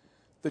anything.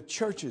 The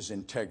church's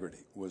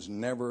integrity was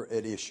never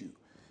at issue.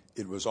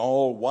 It was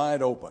all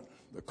wide open.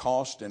 The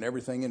cost and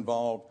everything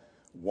involved,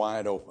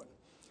 wide open.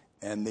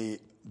 And the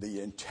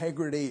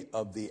integrity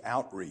of the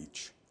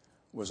outreach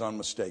was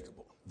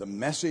unmistakable. The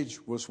message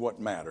was what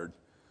mattered,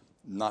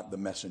 not the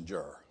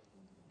messenger.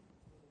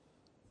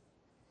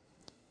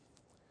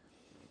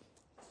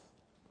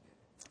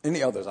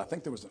 Any others? I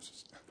think there was...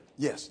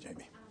 Yes, Jamie.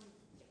 Steve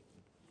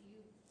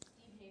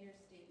Hayner's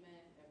statement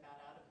about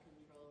out of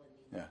control and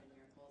needs of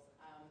miracles,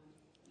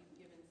 you've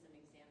given some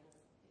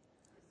examples.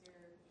 Is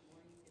there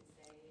more you could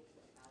say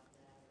about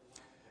that?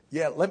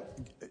 Yeah,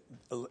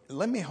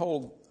 let me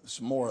hold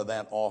some more of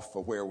that off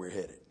for where we're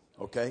headed,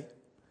 okay?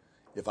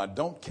 If I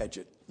don't catch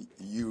it,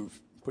 you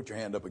put your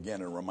hand up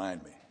again and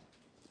remind me.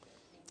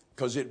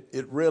 Because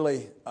it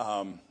really...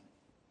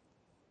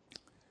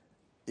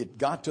 it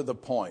got to the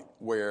point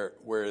where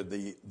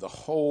the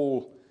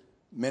whole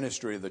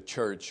ministry of the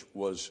church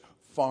was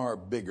far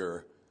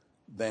bigger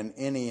than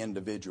any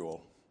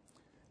individual,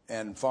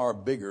 and far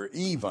bigger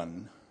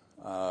even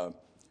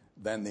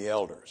than the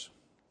elders.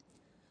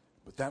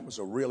 But that was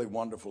a really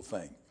wonderful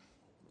thing.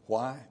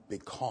 Why?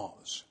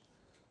 Because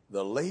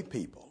the lay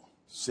people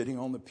sitting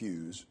on the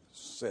pews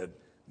said,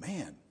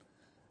 man,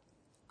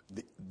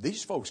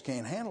 these folks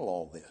can't handle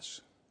all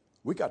this.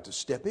 We got to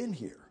step in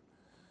here.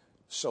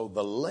 So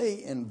the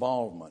lay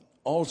involvement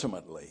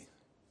ultimately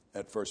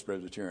at First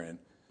Presbyterian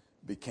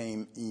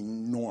became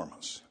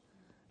enormous.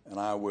 And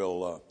I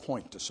will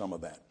point to some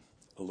of that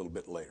a little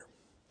bit later.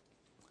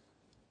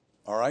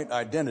 All right,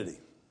 identity.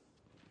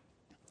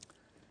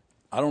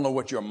 I don't know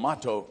what your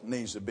motto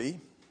needs to be,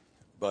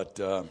 but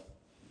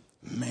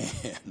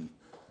man,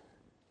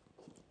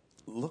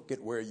 look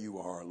at where you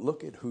are.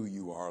 Look at who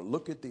you are.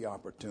 Look at the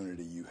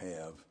opportunity you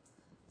have.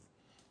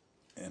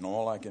 And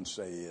all I can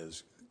say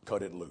is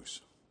cut it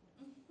loose.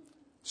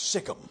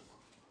 Sick 'em.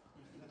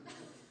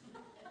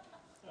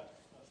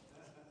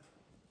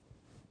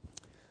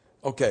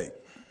 Okay,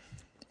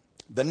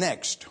 the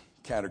next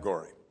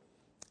category,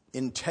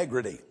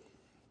 integrity.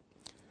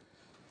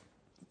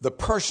 The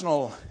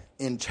personal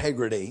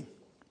integrity,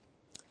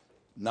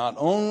 not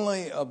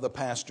only of the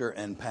pastor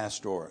and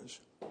pastors,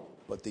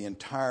 but the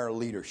entire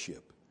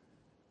leadership,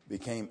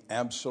 became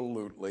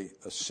absolutely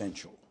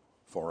essential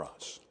for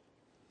us.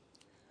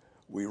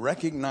 We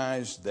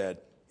recognize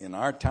that in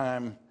our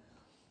time,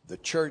 the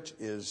church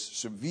is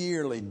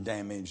severely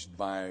damaged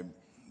by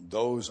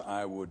those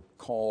I would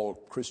call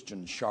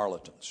Christian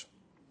charlatans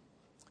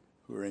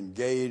who are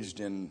engaged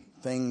in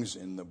things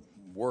in the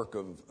work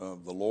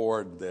of the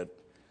Lord that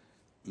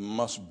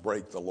must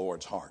break the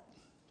Lord's heart.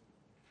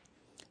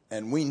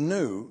 And we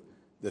knew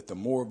that the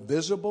more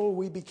visible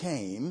we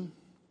became,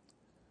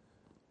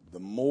 the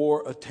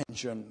more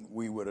attention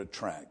we would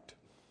attract.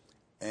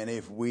 And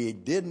if we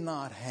did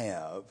not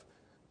have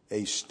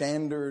a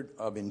standard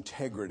of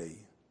integrity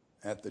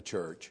at the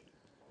church,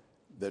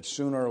 that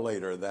sooner or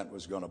later that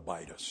was going to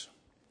bite us.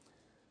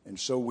 And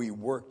so we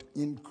worked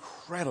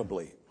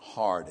incredibly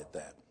hard at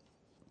that.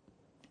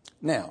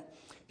 Now,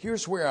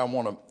 here's where I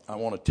want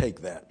to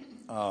take that.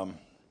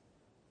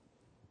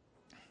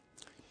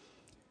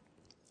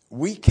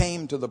 We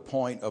came to the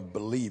point of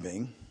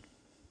believing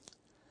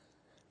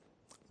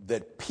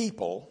that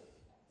people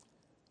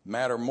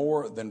matter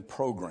more than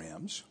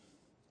programs,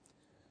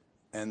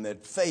 and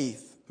that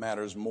faith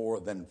matters more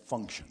than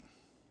function.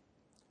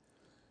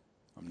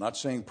 I'm not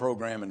saying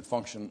program and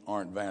function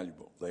aren't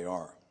valuable. They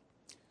are.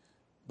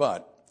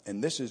 But,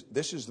 and this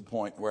is the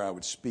point where I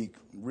would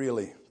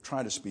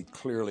try to speak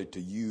clearly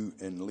to you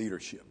in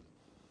leadership.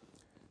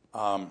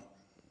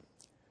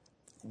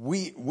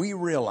 We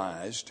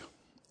realized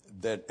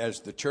that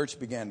as the church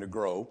began to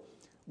grow,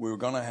 we were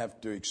going to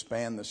have to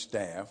expand the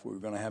staff. We were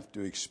going to have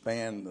to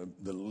expand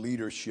the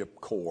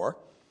leadership core.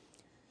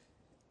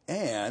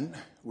 And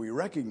we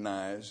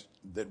recognized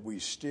that we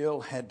still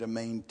had to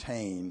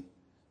maintain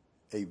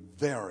a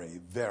very,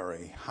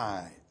 very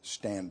high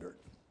standard.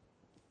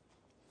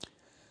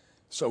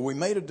 So we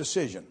made a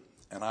decision,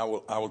 and I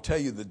will tell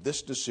you that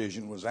this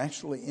decision was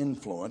actually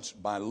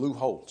influenced by Lou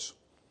Holtz.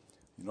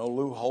 You know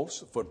Lou Holtz,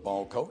 the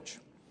football coach?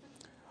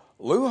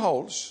 Lou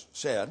Holtz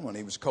said when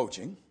he was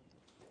coaching,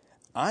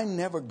 I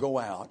never go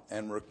out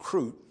and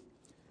recruit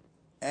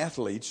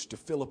athletes to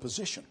fill a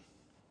position.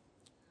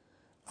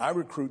 I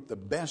recruit the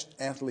best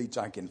athletes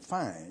I can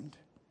find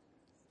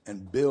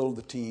and build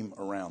the team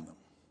around them.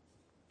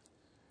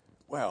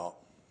 Well,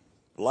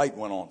 light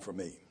went on for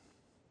me.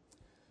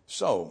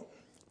 So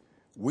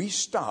we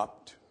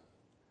stopped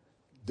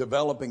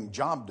developing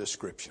job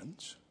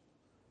descriptions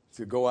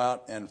to go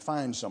out and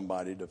find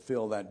somebody to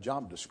fill that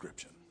job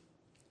description.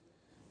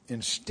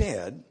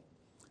 Instead,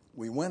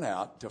 we went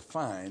out to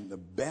find the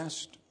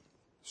best,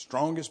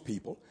 strongest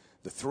people.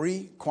 The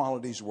three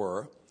qualities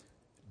were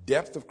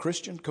depth of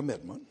Christian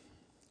commitment,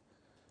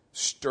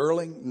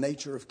 sterling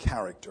nature of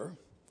character,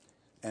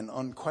 and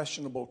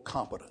unquestionable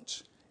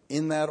competence.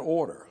 In that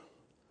order,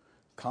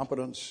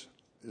 competence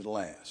is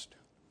last.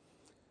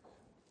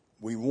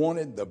 We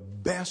wanted the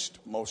best,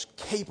 most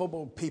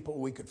capable people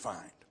we could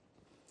find.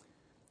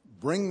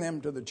 Bring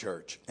them to the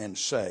church and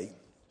say,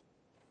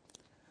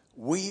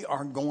 we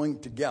are going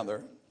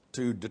together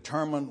to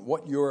determine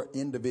what your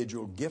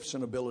individual gifts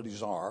and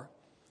abilities are,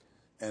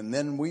 and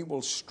then we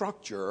will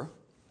structure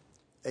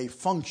a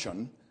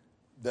function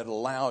that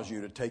allows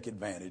you to take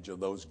advantage of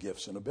those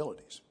gifts and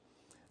abilities.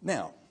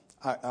 Now,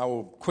 I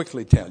will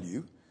quickly tell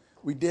you,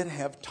 we did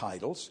have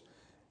titles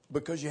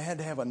because you had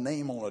to have a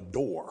name on a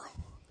door,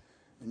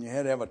 and you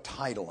had to have a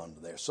title under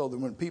there so that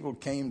when people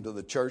came to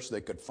the church,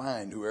 they could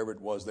find whoever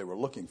it was they were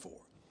looking for.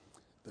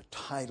 The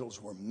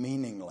titles were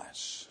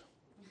meaningless.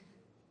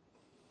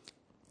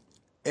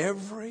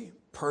 Every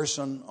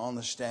person on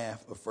the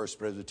staff of First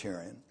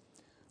Presbyterian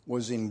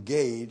was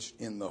engaged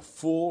in the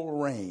full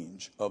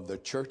range of the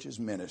church's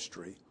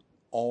ministry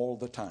all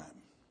the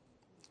time.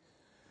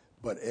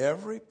 But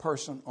every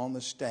person on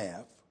the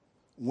staff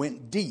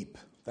went deep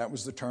That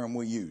was the term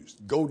we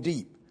used. Go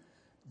deep.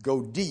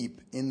 Go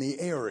deep in the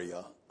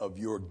area of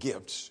your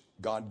gifts,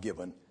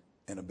 God-given,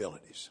 and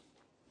abilities.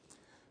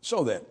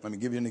 So that, let me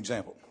give you an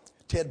example.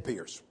 Ted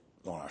Pierce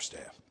was on our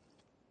staff.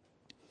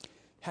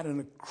 Had an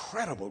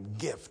incredible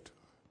gift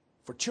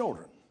for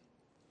children.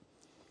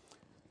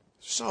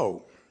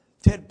 So,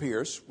 Ted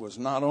Pierce was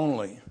not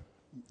only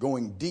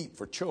going deep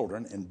for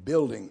children and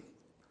building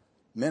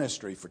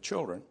ministry for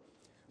children,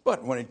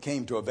 but when it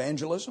came to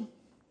evangelism,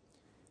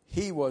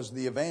 he was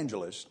the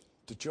evangelist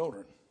to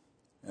children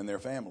and their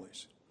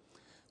families.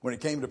 When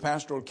it came to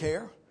pastoral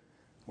care,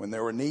 when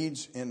there were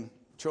needs in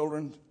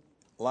children's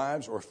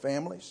lives or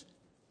families,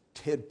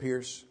 Ted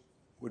Pierce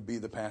would be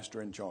the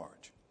pastor in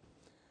charge.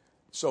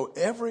 So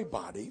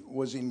everybody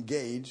was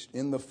engaged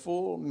in the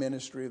full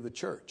ministry of the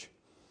church.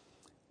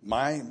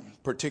 My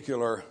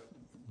particular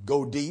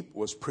go deep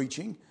was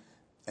preaching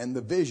and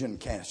the vision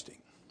casting.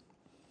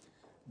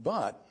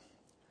 But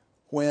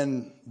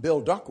when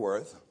Bill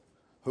Duckworth,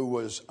 who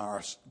was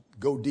our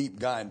go deep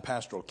guy in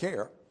pastoral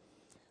care,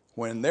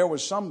 when there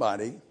was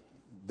somebody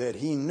that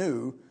he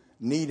knew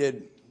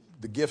needed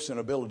the gifts and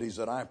abilities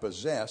that I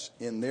possess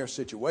in their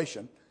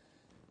situation,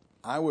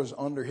 I was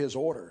under his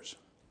orders.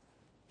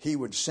 He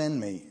would send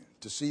me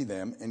to see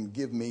them and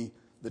give me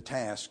the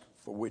task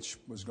for which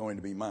was going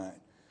to be mine,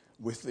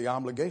 with the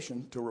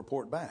obligation to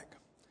report back.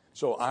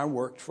 So I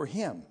worked for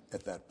him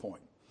at that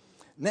point.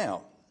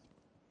 Now,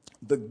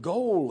 the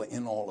goal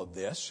in all of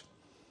this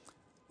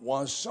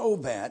was so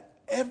that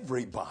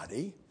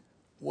everybody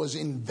was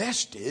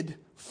invested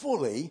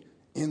fully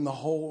in the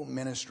whole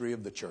ministry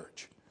of the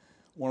church.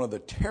 One of the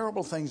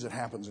terrible things that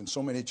happens in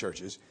so many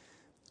churches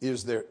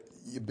is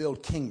you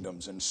build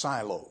kingdoms and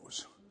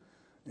silos.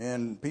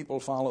 And people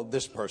follow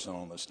this person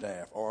on the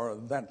staff or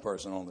that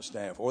person on the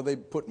staff, or they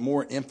put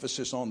more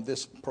emphasis on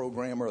this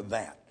program or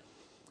that.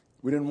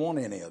 We didn't want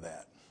any of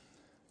that.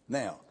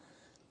 Now,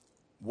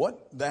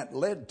 what that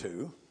led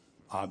to,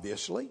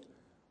 obviously,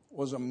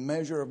 was a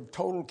measure of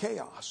total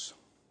chaos.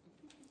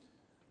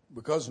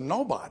 Because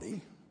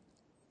nobody,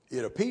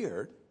 it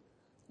appeared,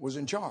 was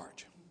in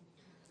charge.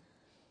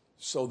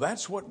 So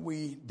that's what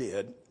we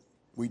did.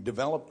 We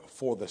developed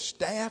for the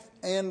staff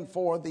and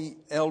for the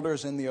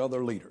elders and the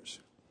other leaders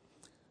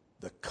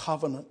the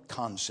covenant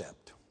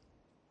concept.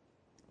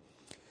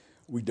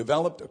 We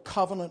developed a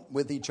covenant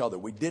with each other.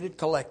 We did it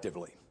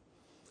collectively.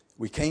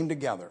 We came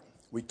together.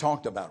 We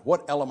talked about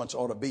what elements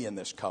ought to be in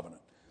this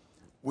covenant.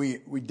 We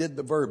did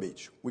the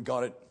verbiage. We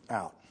got it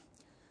out.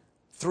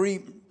 3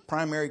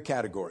 primary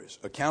categories: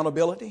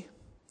 accountability,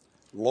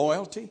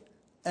 loyalty,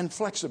 and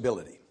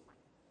flexibility.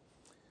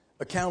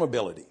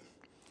 Accountability.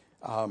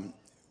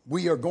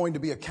 We are going to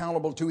be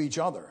accountable to each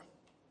other.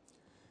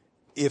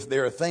 If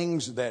there are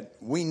things that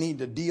we need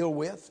to deal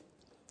with,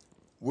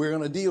 we're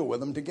going to deal with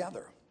them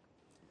together.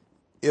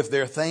 If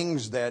there are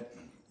things that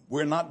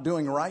we're not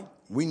doing right,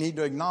 we need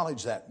to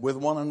acknowledge that with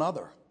one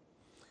another.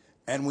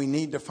 And we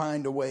need to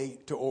find a way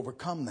to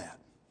overcome that.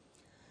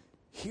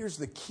 Here's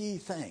the key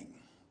thing.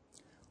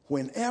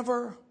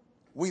 Whenever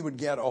we would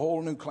get a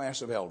whole new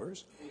class of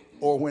elders,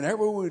 or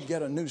whenever we would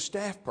get a new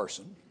staff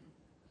person,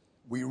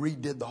 we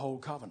redid the whole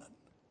covenant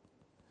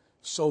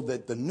so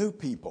that the new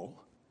people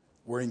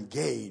were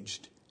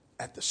engaged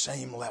at the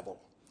same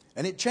level.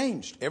 And it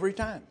changed every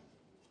time.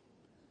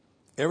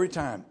 Every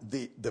time.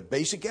 The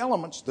basic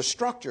elements, the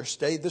structure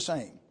stayed the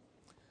same.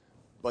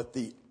 But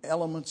the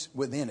elements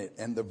within it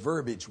and the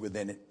verbiage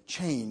within it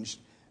changed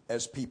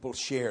as people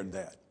shared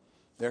that.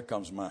 There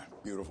comes my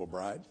beautiful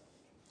bride.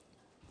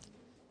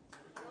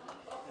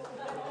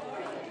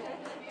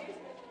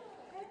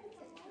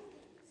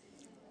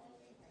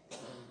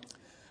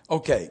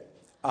 Okay.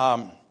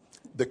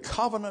 The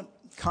covenant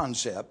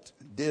concept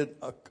did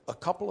a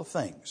couple of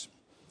things.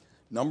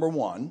 Number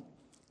one,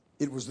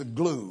 it was the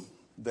glue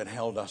that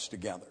held us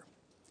together.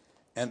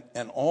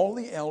 And all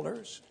the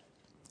elders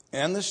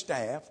and the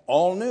staff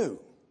all knew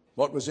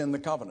what was in the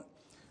covenant.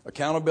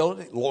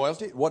 Accountability,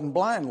 loyalty. It wasn't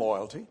blind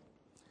loyalty,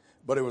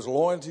 but it was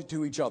loyalty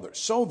to each other,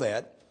 so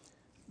that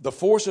the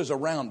forces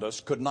around us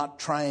could not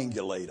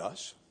triangulate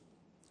us.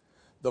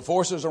 The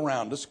forces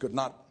around us could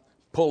not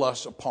pull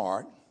us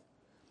apart.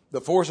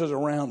 The forces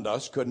around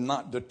us could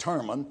not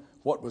determine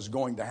what was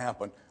going to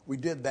happen. We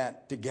did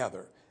that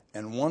together.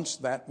 And once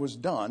that was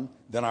done,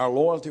 then our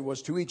loyalty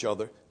was to each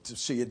other to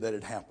see that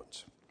it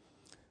happens.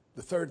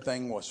 The third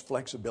thing was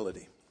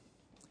flexibility.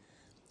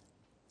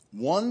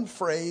 One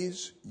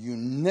phrase you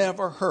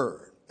never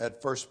heard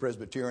at First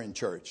Presbyterian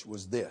Church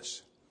was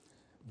this: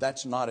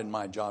 that's not in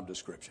my job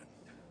description.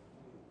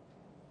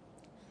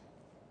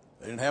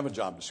 They didn't have a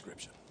job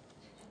description.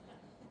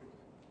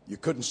 You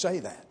couldn't say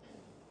that.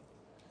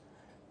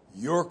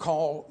 Your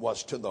call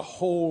was to the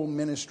whole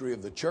ministry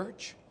of the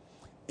church.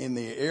 In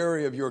the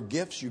area of your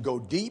gifts, you go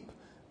deep,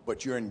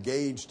 but you're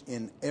engaged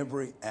in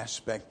every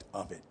aspect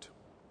of it.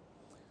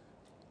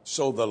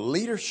 So the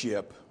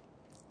leadership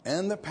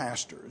and the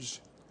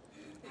pastors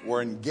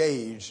were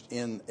engaged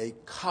in a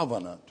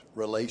covenant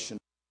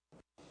relationship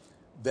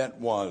that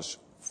was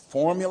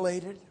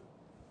formulated,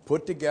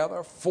 put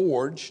together,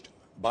 forged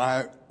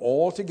by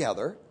all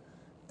together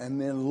and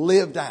then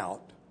lived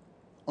out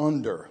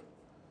under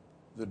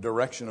the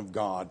direction of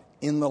God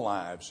in the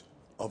lives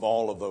of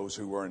all of those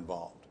who were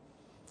involved.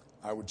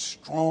 I would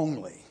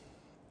strongly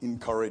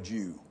encourage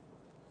you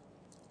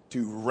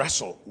to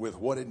wrestle with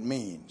what it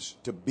means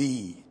to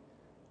be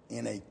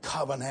in a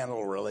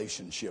covenantal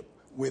relationship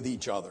with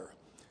each other,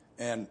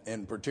 and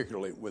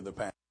particularly with the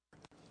pastor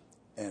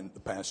and the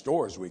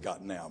pastors we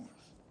got now,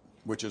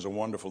 which is a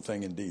wonderful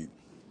thing indeed.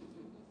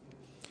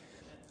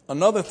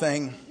 Another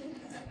thing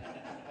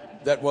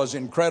that was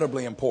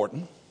incredibly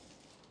important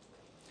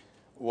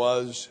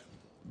was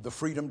the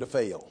freedom to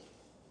fail.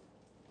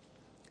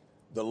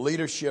 The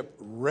leadership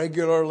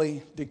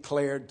regularly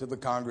declared to the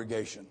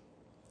congregation,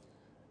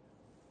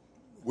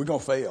 we're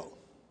going to fail.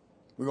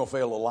 We're going to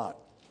fail a lot.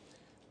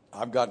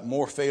 I've got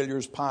more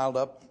failures piled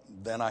up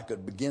than I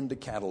could begin to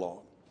catalog.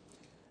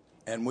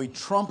 And we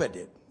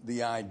trumpeted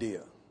the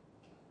idea,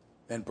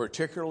 and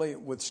particularly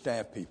with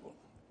staff people,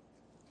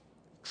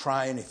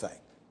 try anything.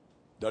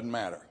 Doesn't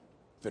matter.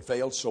 If it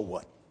fails, so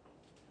what?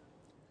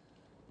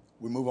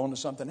 We move on to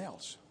something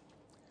else.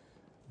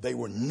 They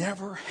were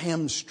never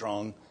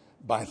hamstrung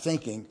by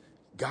thinking,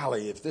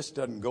 golly, if this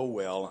doesn't go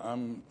well,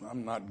 I'm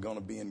not going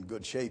to be in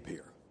good shape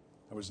here.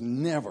 It was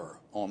never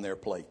on their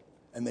plate,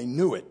 and they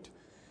knew it.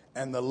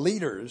 And the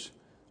leaders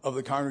of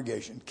the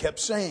congregation kept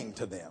saying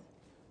to them,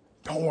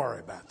 don't worry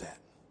about that.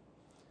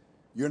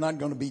 You're not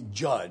going to be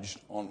judged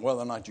on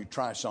whether or not you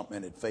try something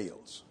and it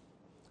fails.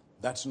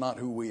 That's not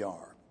who we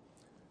are.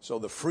 So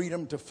the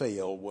freedom to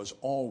fail was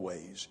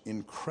always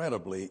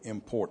incredibly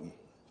important.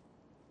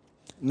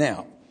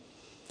 Now,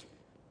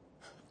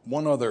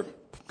 one other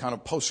kind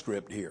of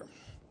postscript here.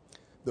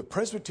 The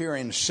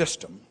Presbyterian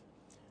system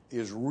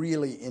is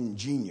really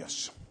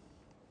ingenious.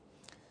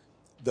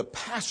 The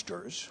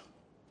pastors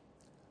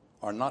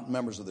are not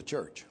members of the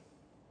church.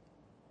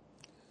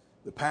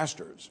 The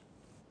pastors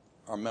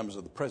are members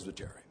of the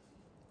presbytery.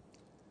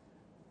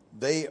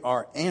 They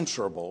are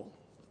answerable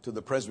to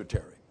the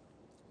presbytery.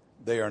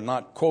 They are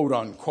not, quote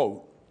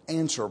unquote,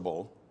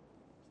 answerable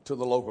to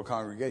the local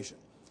congregation.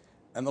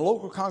 And the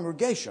local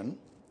congregation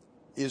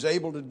is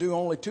able to do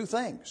only two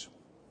things: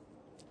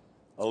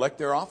 elect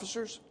their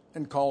officers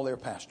and call their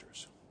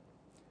pastors.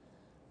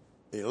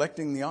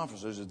 Electing the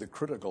officers is the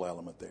critical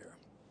element there.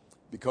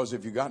 Because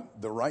if you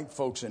got the right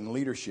folks in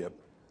leadership,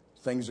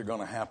 things are going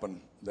to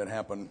happen that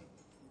happen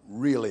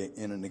really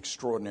in an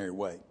extraordinary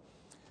way.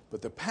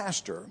 But the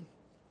pastor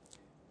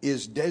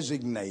is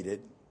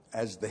designated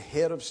as the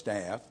head of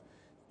staff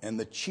and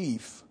the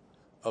chief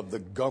of the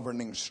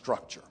governing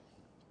structure.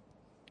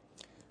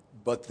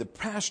 But the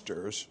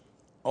pastor's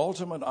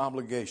ultimate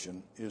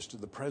obligation is to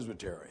the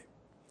presbytery.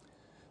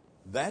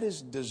 That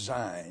is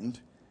designed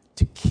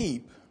to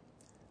keep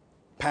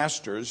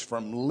pastors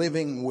from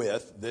living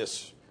with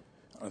this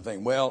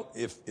thing. Well,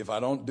 if I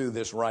don't do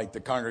this right, the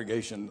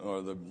congregation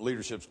or the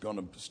leadership's going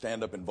to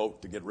stand up and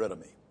vote to get rid of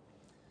me.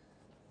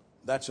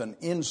 That's an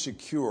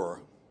insecure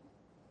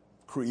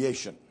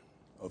creation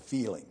of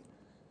feeling.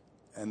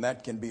 And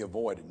that can be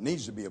avoided,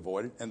 needs to be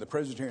avoided, and the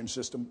Presbyterian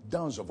system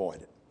does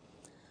avoid it.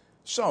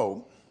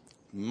 So,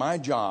 my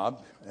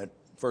job at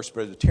First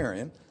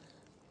Presbyterian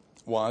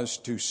was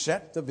to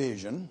set the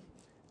vision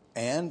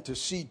and to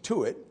see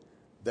to it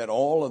that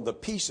all of the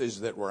pieces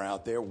that were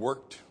out there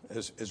worked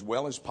as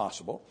well as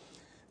possible,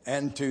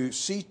 and to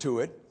see to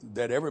it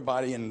that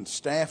everybody in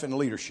staff and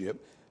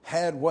leadership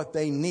had what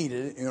they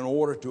needed in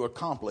order to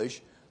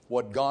accomplish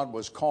what God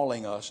was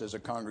calling us as a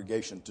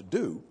congregation to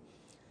do.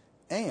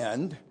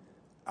 And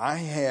I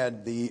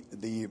had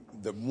the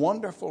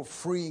wonderful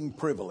freeing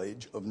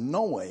privilege of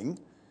knowing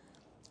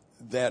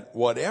that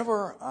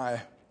whatever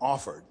I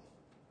offered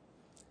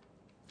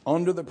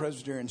under the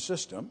Presbyterian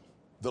system,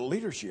 the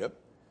leadership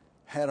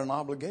had an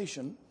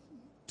obligation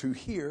to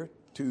hear,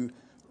 to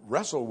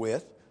wrestle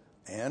with,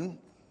 and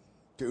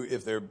to,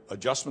 if there are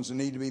adjustments that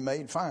need to be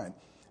made, fine.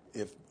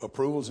 If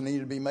approvals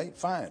need to be made,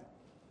 fine.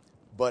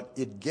 But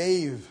it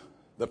gave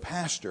the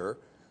pastor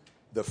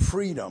the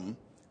freedom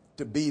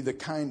to be the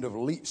kind of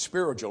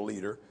spiritual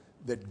leader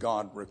that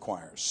God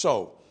requires.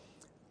 So,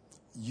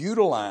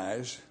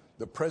 utilize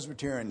the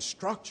Presbyterian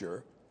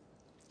structure,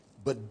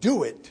 but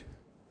do it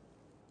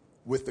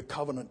with the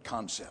covenant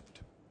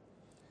concept,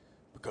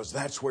 because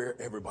that's where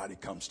everybody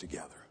comes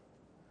together.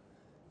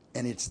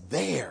 And it's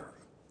there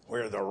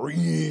where the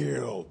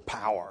real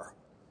power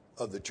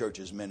of the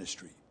church's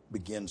ministry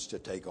begins to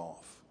take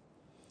off.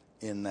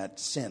 In that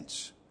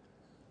sense,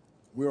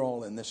 we're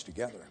all in this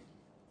together.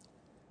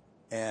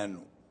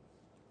 And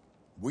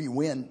we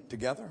win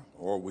together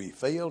or we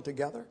fail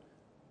together,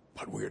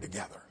 but we're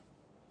together.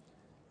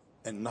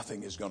 And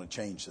nothing is going to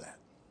change that.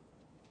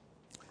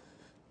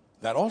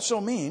 That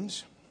also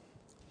means,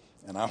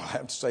 and I'll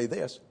have to say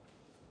this,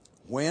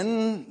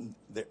 when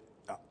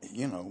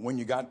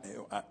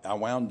I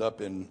wound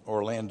up in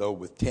Orlando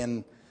with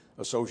 10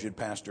 associate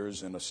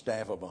pastors and a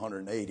staff of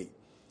 180.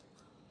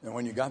 And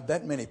when you got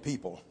that many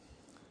people,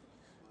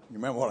 you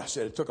remember what I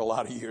said, it took a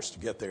lot of years to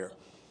get there.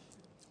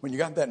 When you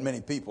got that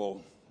many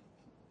people,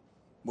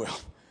 well,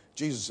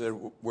 Jesus said,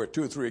 where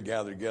two or three are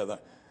gathered together,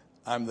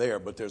 I'm there,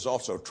 but there's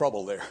also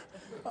trouble there.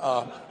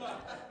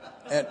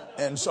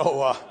 And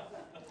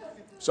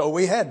so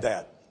we had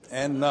that.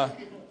 And,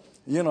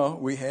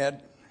 we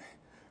had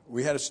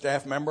a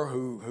staff member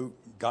who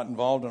got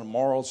involved in a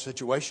moral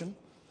situation,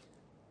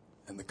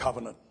 and the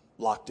covenant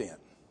locked in.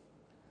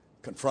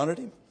 Confronted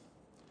him,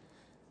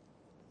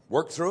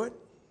 worked through it,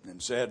 and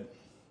said,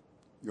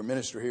 your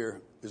ministry here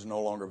is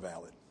no longer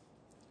valid.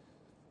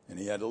 And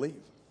he had to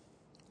leave.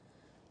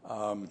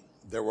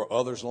 There were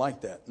others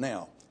like that.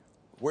 Now,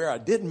 where I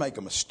did make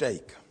a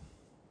mistake,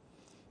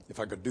 if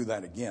I could do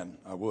that again,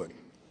 I would.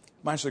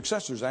 My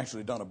successor's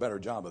actually done a better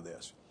job of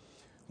this.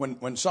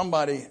 When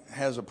somebody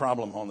has a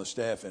problem on the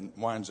staff and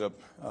winds up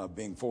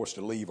being forced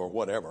to leave or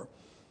whatever,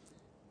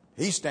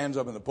 he stands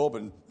up in the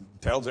pulpit and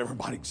tells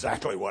everybody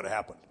exactly what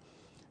happened.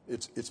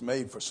 It's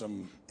made for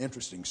some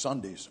interesting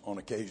Sundays on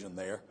occasion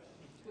there.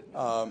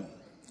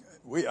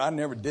 I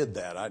never did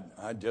that.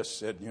 I just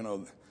said,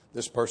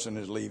 this person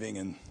is leaving,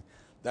 and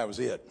that was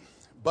it.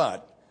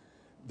 But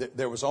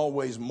there was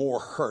always more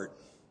hurt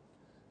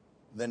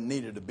than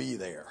needed to be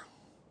there.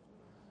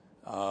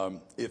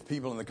 If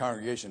people in the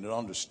congregation had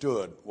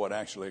understood what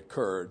actually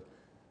occurred,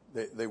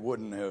 they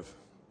wouldn't have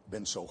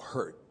been so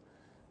hurt,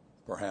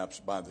 perhaps,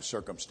 by the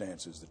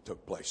circumstances that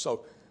took place.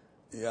 So,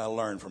 I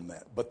learned from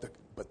that. But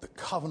the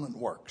covenant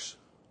works.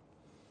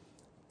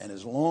 And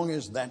as long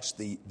as that's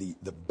the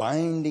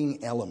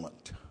binding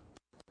element,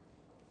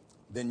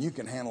 then you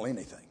can handle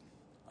anything.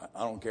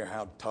 I don't care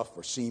how tough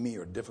or seamy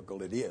or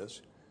difficult it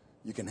is,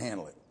 you can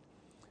handle it.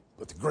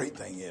 But the great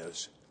thing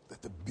is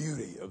that the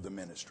beauty of the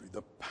ministry,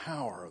 the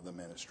power of the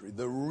ministry,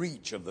 the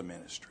reach of the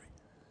ministry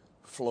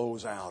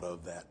flows out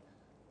of that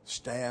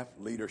staff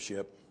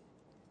leadership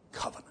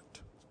covenant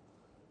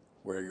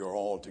where you're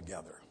all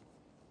together.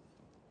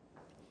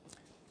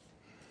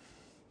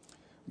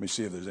 Let me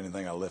see if there's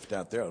anything I left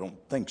out there. I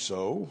don't think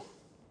so.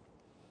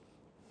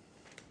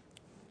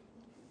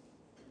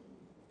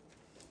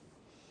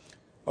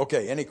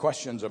 Okay, any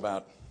questions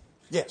about...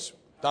 Yes,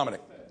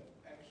 Dominic. The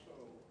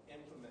actual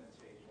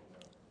implementation of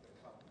the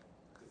covenant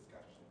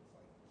discussions,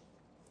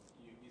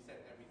 like you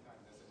said, every time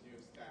there's a new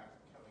staff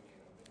coming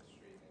in a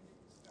ministry, then you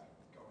start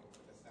going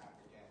to the staff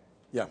again.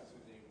 Yeah. So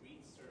they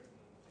read certain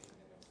things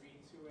and agree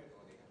to it,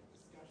 or they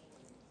have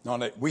discussions? No,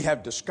 we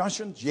have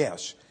discussions,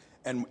 yes,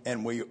 and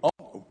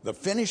the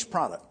finished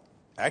product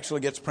actually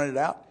gets printed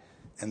out,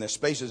 and there's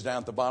spaces down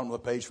at the bottom of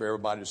the page for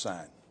everybody to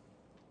sign.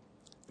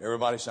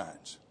 Everybody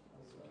signs.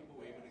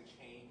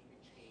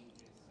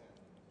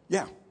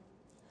 Yeah.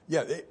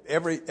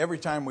 Every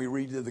time we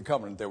redid the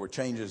covenant, there were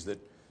changes that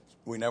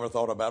we never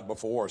thought about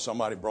before, or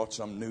somebody brought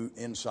some new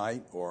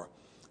insight or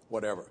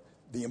whatever.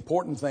 The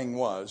important thing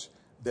was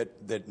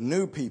that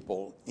new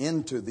people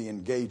into the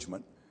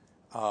engagement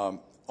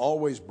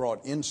always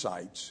brought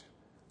insights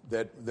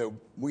that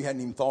we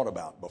hadn't even thought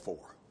about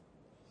before.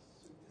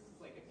 So this is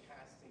like a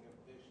casting of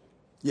vision.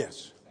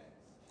 Yes.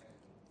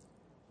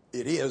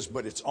 It is,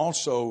 but it's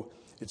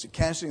a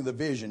casting of the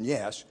vision,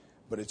 yes,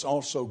 but it's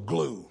also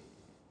glue.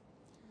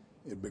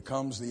 It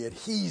becomes the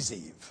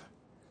adhesive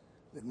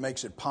that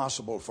makes it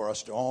possible for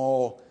us to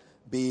all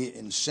be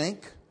in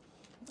sync.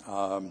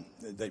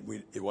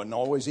 It wasn't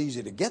always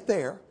easy to get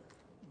there,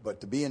 but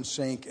to be in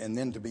sync and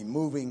then to be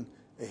moving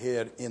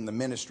ahead in the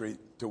ministry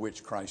to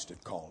which Christ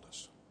had called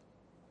us.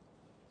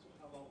 So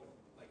how long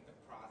would the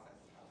process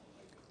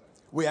happen?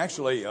 We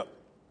actually,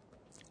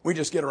 we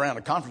just get around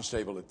a conference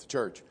table at the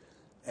church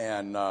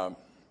and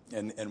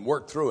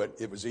work through it.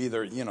 It was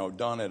either,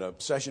 done at a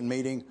session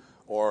meeting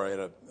or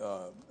at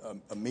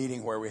a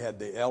meeting where we had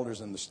the elders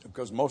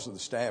because most of the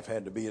staff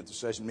had to be at the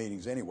session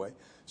meetings anyway.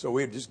 So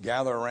we'd just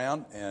gather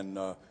around and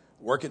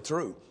work it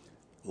through.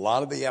 A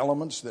lot of the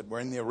elements that were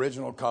in the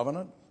original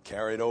covenant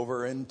carried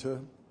over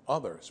into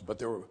others, but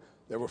there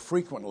were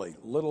frequently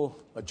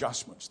little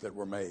adjustments that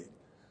were made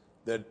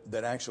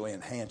that actually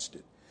enhanced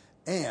it.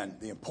 And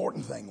the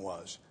important thing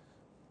was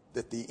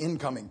that the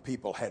incoming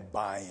people had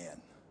buy-in.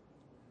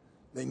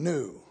 They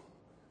knew,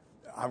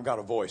 I've got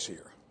a voice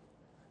here.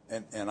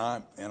 And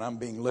I'm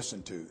being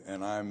listened to,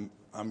 and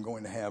I'm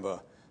going to have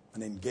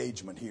an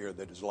engagement here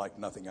that is like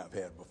nothing I've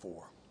had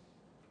before.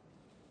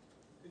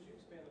 Could you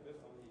expand a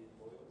bit on the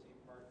loyalty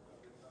part of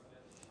the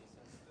covenant,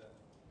 in the sense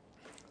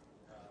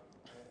that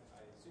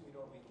I assume you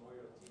don't mean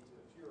loyalty to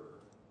the Fuhrer,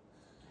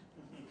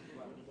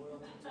 but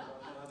loyalty to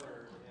one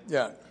another.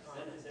 Yeah.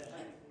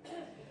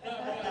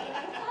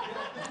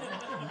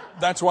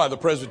 That's why the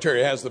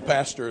presbytery has the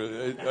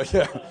pastor.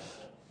 Yeah.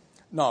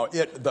 No,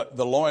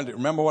 the loyalty,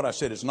 remember what I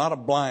said, it's not a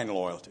blind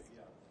loyalty.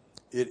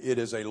 It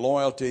is a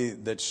loyalty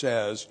that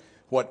says,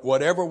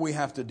 whatever we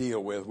have to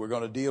deal with, we're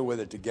going to deal with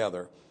it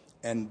together.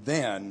 And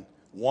then,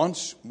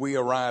 once we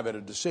arrive at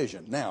a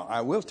decision. Now,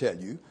 I will tell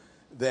you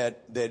that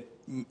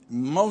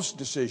most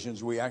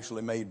decisions we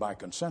actually made by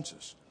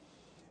consensus.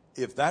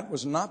 If that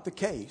was not the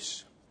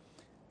case,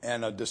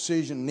 and a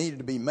decision needed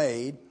to be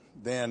made,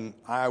 then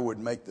I would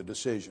make the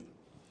decision.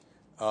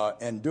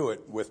 And do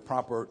it with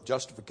proper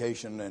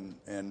justification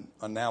and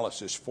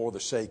analysis for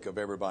the sake of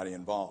everybody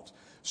involved.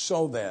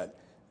 So that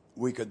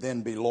we could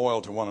then be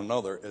loyal to one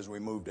another as we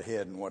moved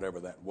ahead in whatever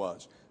that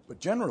was. But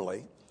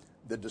generally,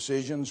 the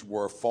decisions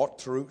were fought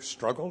through,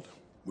 struggled.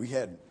 We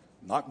had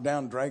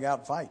knockdown,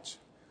 drag-out fights.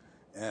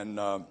 And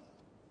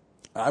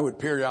I would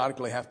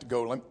periodically have to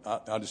go.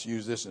 I'll just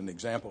use this as an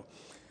example.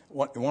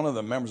 One of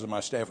the members of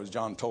my staff was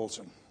John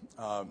Tolson.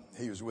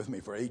 He was with me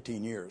for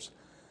 18 years.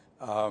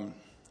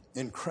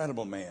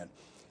 Incredible man.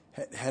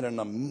 Had an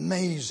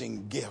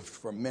amazing gift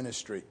for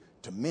ministry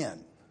to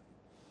men.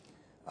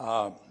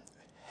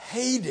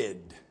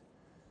 Hated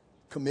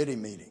committee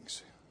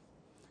meetings.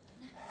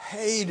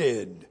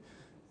 Hated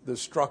the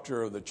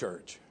structure of the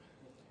church.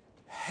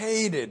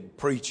 Hated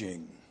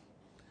preaching.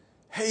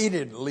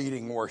 Hated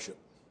leading worship.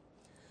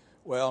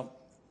 Well,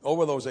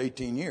 over those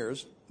 18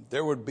 years,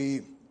 there would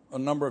be a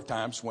number of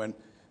times when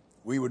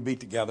we would be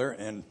together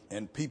and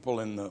people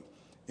in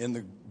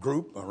the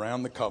group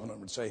around the covenant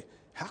would say,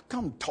 how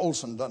come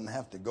Tolson doesn't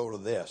have to go to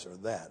this or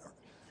that? Or,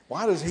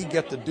 why does he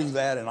get to do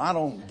that and I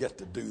don't get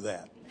to do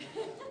that?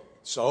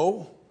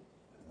 So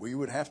we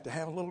would have to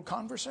have a little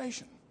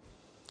conversation.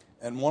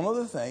 And one of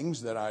the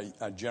things that I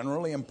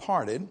generally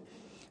imparted,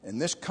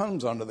 and this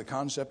comes under the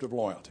concept of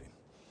loyalty,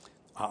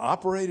 I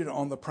operated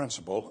on the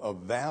principle of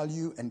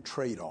value and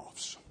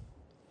trade-offs.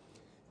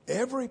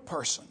 Every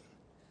person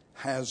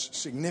has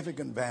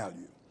significant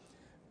value.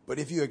 But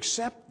if you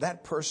accept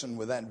that person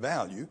with that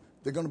value,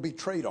 there are going to be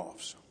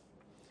trade-offs.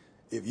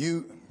 If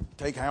you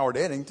take Howard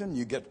Eddington,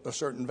 you get a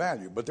certain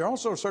value. But there are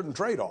also certain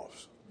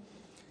trade-offs.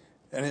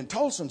 And in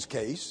Tolson's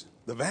case,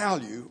 the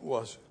value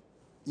was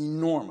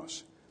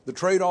enormous. The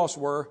trade-offs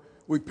were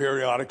we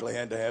periodically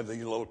had to have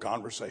these little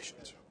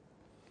conversations.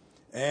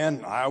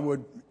 And I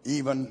would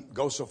even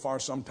go so far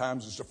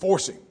sometimes as to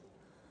force him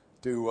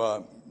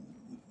to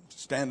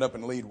stand up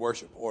and lead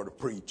worship or to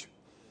preach.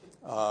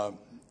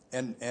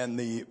 In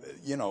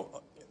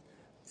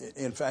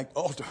fact,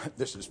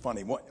 this is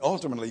funny.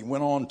 Ultimately, he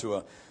went on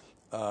to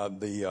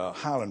the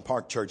Highland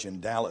Park Church in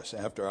Dallas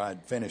after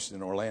I'd finished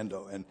in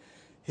Orlando. And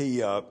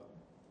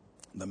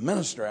the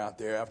minister out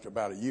there, after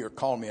about a year,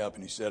 called me up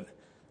and he said,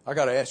 I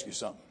got to ask you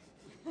something.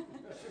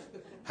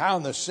 How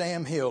in the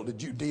Sam Hill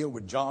did you deal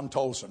with John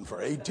Tolson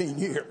for 18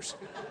 years?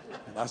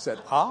 And I said,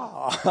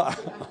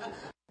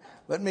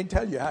 let me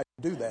tell you how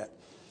you do that.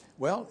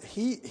 Well,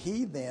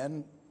 he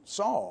then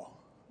saw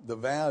the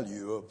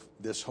value of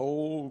this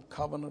whole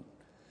covenant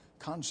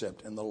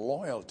concept and the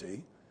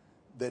loyalty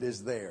that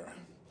is there.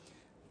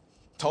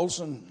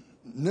 Tolson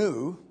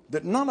knew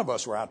that none of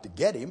us were out to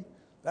get him.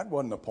 That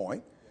wasn't the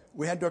point.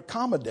 We had to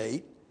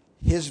accommodate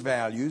his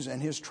values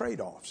and his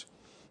trade-offs.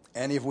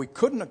 And if we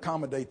couldn't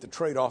accommodate the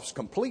trade-offs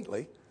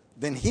completely,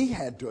 then he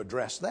had to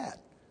address that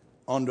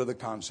under the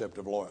concept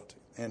of loyalty.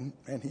 And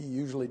he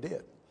usually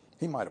did.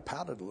 He might have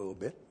pouted a little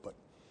bit, but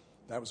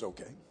that was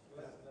okay.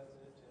 Well, that's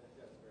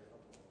very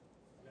helpful.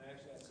 I mean,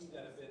 actually, I see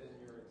that a bit in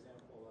your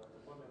example of the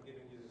woman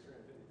giving you the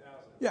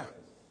 $350,000. Yeah.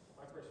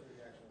 My first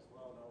reaction is,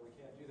 well, no, we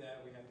can't do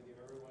that. We have to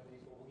give everyone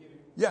equal. We'll give you.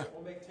 Yeah.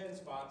 We'll make 10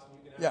 spots, and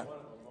you can Yeah. have one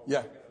of them. But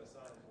Yeah. we're going to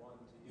assign one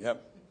to you. Yep.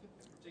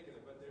 In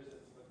particular, but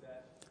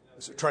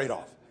It's a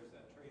trade-off. There's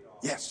that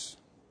trade-off. Yes.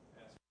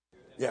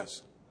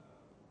 Yes.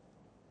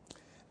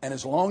 And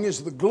as long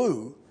as the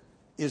glue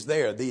is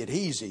there, the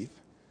adhesive,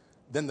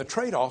 then the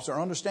trade-offs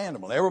are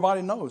understandable.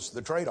 Everybody knows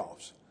the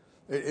trade-offs.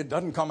 It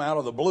doesn't come out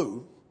of the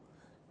blue.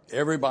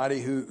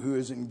 Everybody who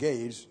is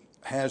engaged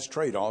has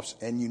trade-offs,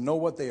 and you know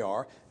what they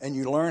are, and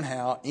you learn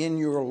how, in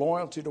your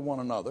loyalty to one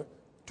another,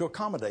 to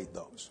accommodate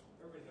those.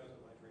 Everybody knows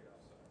what my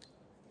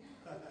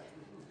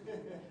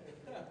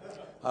trade-offs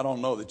are. I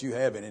don't know that you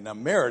have any. Now,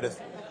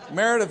 Meredith,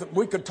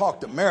 we could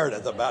talk to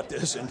Meredith about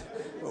this, and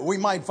we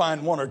might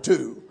find one or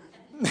two.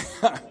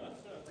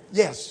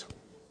 Yes.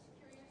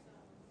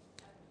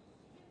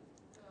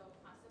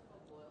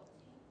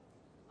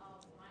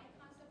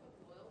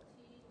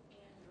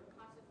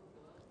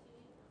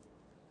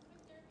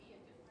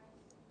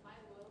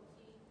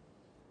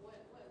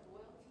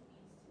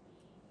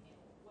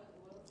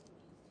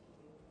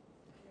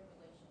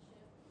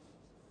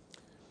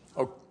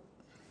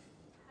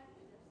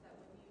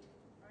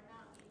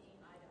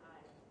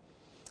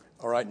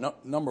 All right,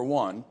 number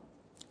one,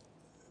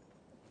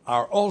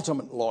 our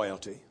ultimate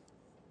loyalty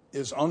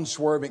is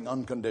unswerving,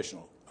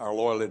 unconditional, our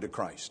loyalty to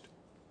Christ.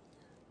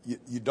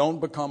 You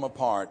don't become a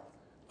part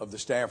of the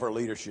staff or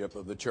leadership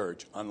of the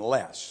church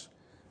unless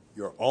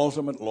your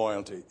ultimate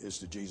loyalty is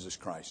to Jesus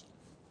Christ,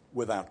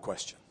 without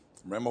question.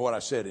 Remember what I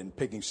said in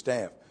picking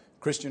staff.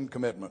 Christian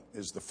commitment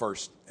is the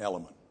first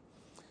element.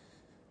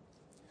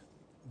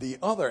 The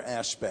other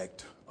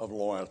aspect of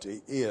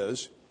loyalty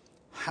is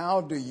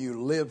how do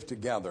you live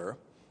together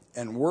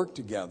and work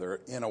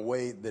together in a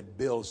way that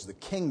builds the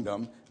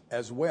kingdom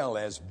as well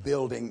as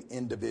building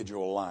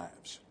individual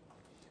lives.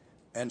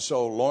 And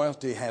so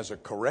loyalty has a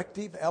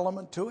corrective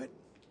element to it.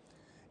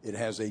 It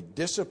has a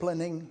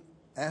disciplining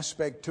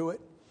aspect to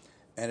it.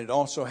 And it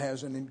also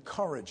has an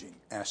encouraging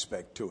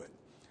aspect to it.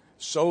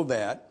 So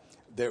that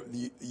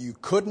you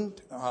couldn't,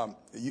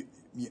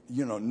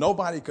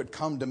 nobody could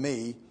come to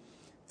me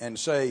and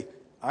say,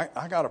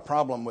 I got a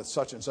problem with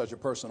such and such a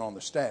person on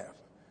the staff.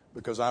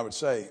 Because I would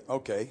say,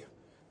 okay,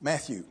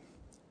 Matthew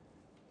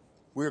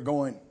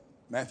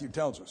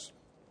tells us,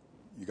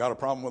 you got a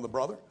problem with a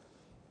brother?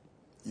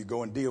 You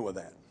go and deal with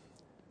that.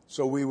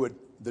 So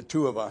the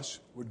two of us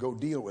would go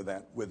deal with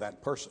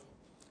that person.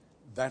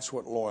 That's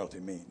what loyalty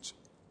means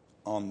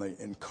on the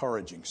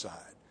encouraging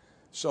side.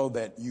 So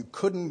that you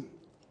couldn't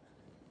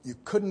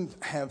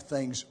have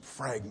things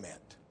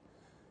fragment.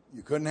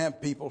 You couldn't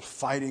have people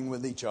fighting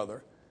with each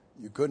other.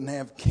 You couldn't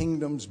have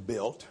kingdoms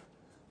built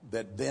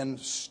that then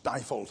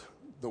stifled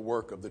the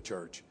work of the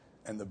church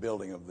and the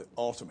building of the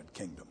ultimate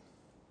kingdom.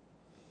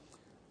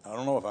 I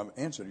don't know if I've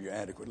answered you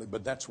adequately,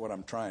 but that's what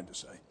I'm trying to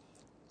say.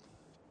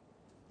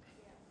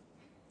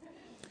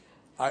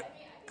 I think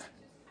it's just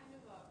kind of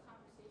a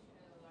conversation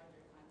in a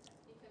larger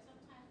context, because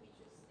sometimes we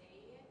just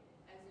say it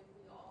as if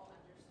we all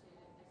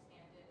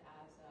understand it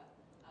as a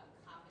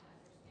common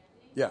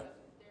understanding. Yeah.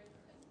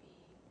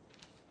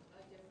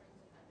 But there could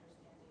be a difference in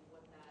understanding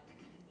what that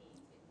means in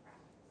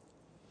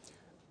practice.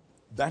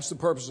 That's the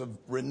purpose of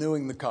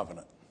renewing the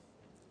covenant.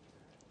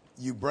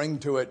 You bring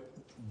to it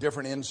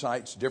different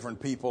insights,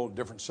 different people,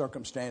 different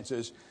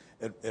circumstances.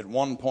 At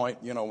one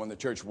point, when the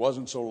church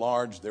wasn't so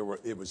large,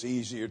 it was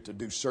easier to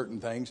do certain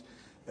things.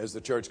 As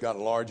the church got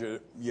larger,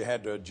 you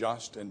had to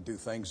adjust and do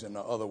things in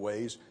other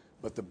ways.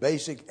 But the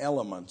basic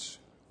elements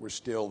were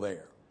still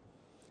there.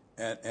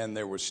 And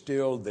there was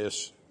still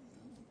this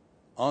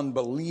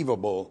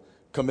unbelievable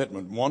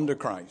commitment, one to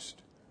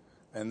Christ,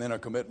 and then a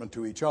commitment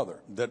to each other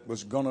that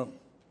was going to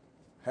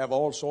have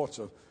all sorts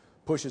of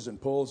pushes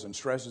and pulls and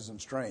stresses and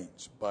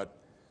strains. But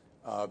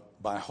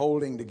by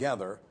holding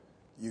together,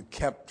 you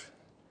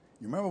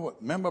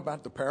remember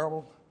about the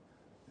parable?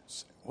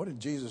 What did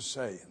Jesus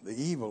say? The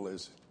evil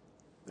is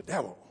the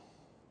devil.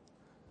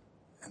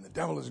 And the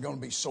devil is going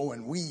to be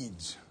sowing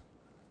weeds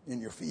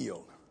in your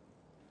field.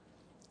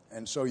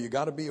 And so you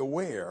got to be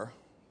aware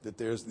that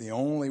there's the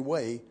only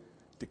way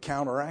to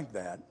counteract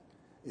that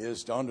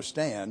is to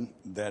understand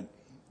that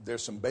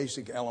there's some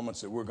basic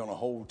elements that we're going to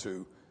hold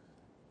to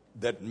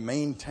that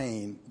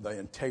maintain the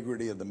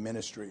integrity of the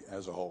ministry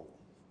as a whole.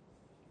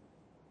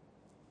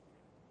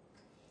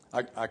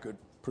 I could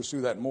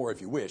pursue that more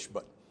if you wish,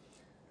 but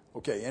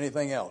okay,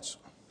 anything else?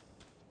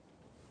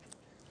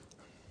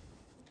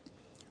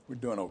 We're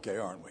doing okay,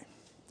 aren't we?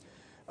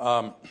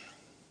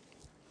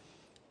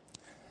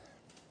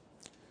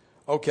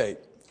 Okay.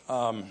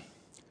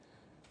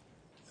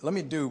 Let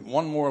me do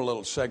one more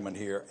little segment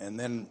here, and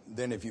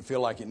then if you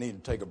feel like you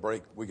need to take a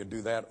break, we could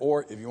do that.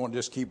 Or if you want to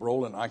just keep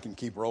rolling, I can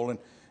keep rolling.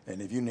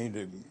 And if you need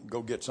to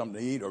go get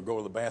something to eat or go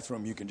to the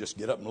bathroom, you can just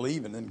get up and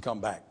leave and then come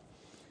back.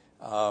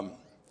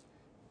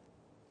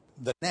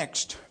 The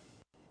next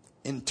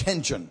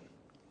intention,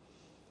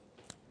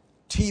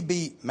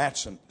 T.B.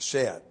 Matson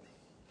said,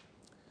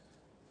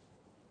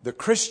 the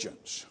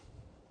Christians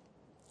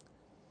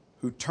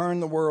who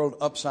turn the world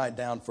upside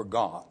down for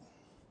God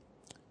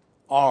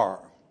are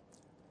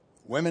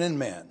women and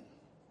men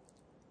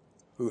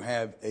who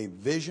have a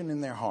vision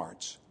in their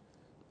hearts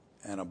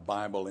and a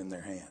Bible in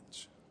their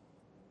hands.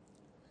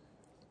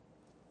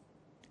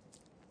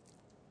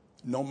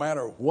 No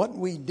matter what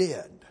we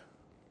did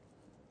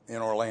in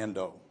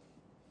Orlando,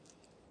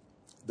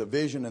 the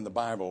vision and the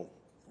Bible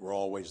were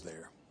always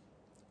there.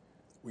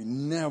 We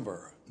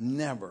never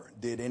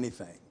did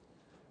anything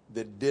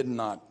that did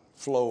not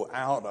flow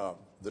out of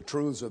the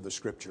truths of the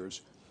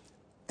Scriptures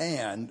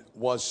and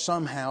was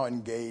somehow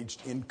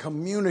engaged in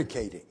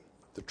communicating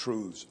the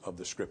truths of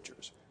the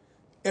Scriptures.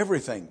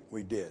 Everything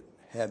we did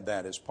had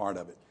that as part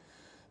of it.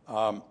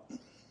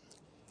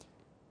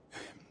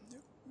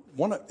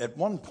 At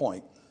one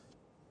point,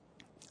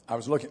 I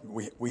was looking.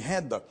 We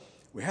had the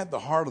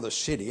heart of the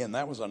city, and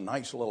that was a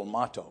nice little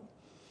motto.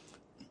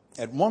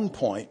 At one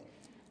point,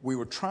 we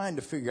were trying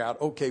to figure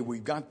out, okay,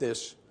 we've got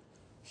this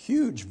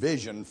huge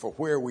vision for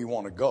where we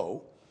want to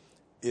go.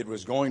 It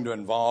was going to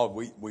involve,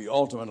 we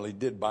ultimately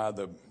did buy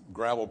the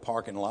gravel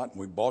parking lot, and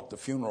we bought the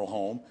funeral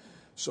home,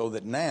 so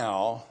that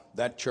now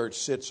that church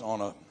sits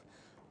on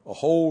a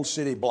whole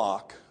city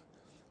block,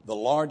 the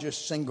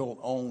largest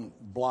single-owned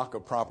block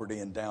of property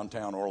in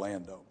downtown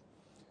Orlando.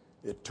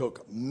 It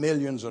took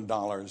millions of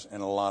dollars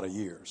and a lot of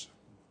years,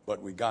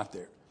 but we got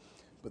there.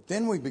 But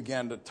then we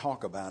began to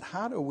talk about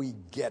how do we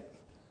get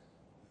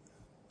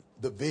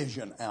the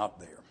vision out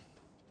there.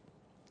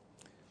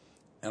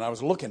 And I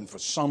was looking for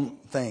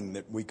something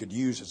that we could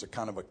use as a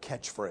kind of a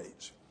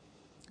catchphrase.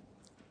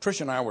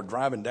 Trish and I were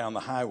driving down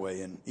the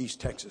highway in East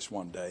Texas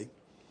one day,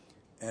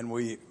 and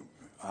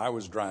I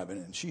was driving,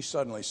 and she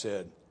suddenly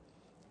said,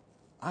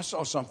 I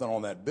saw something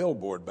on that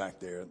billboard back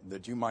there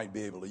that you might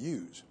be able to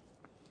use.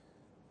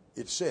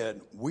 It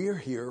said, we're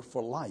here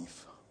for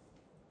life.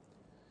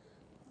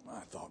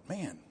 I thought,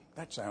 man,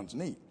 that sounds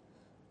neat.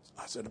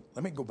 I said,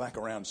 let me go back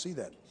around and see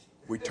that.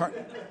 We turned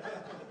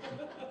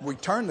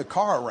the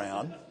car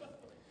around,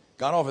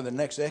 got off at the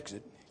next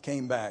exit,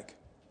 came back.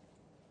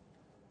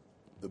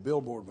 The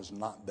billboard was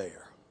not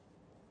there.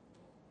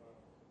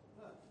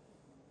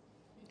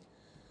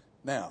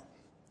 Now,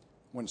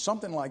 when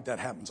something like that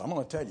happens, I'm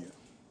going to tell you,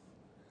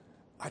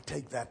 I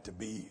take that to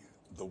be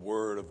the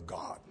Word of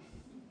God.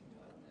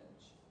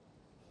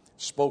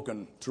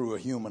 spoken through a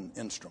human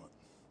instrument.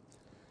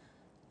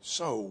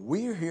 So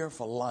We're Here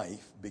for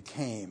Life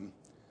became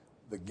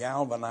the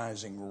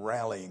galvanizing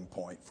rallying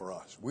point for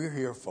us. We're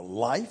here for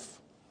life.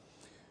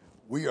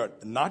 We are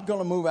not going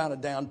to move out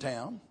of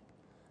downtown.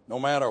 No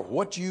matter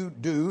what you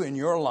do in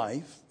your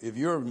life, if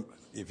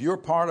you're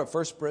part of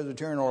First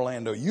Presbyterian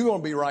Orlando, you're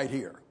going to be right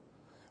here.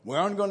 We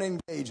aren't going to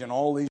engage in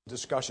all these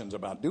discussions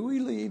about do we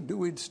leave, do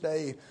we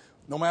stay,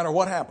 no matter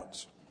what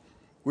happens.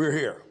 We're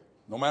here.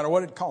 No matter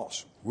what it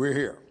costs, we're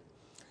here.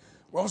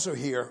 We're also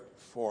here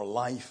for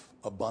life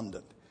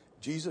abundant.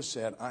 Jesus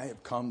said, I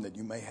have come that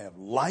you may have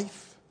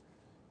life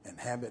and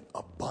have it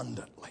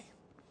abundantly.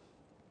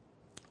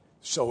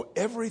 So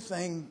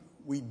everything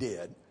we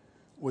did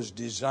was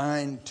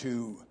designed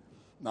to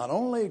not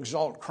only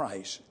exalt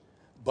Christ,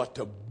 but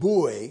to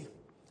buoy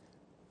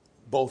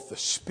both the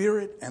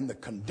spirit and the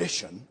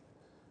condition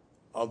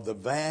of the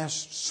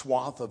vast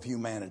swath of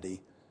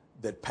humanity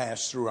that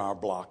passed through our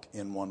block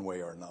in one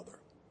way or another.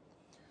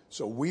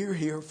 So we're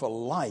here for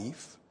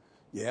life,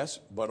 yes,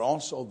 but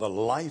also the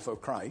life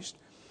of Christ.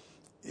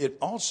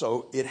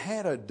 It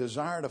had a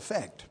desired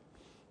effect.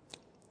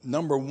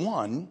 Number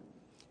one,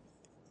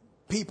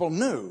 people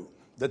knew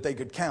that they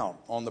could count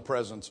on the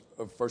presence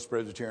of First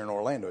Presbyterian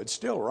Orlando. It's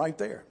still right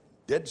there,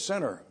 dead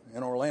center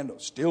in Orlando,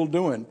 still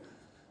doing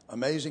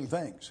amazing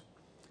things.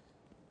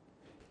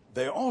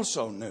 They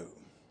also knew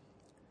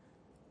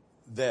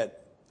that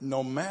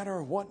no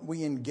matter what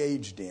we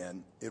engaged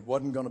in, it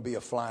wasn't going to be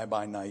a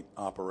fly-by-night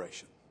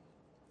operation.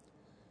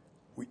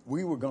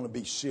 We were going to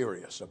be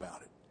serious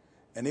about it.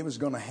 And it was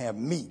going to have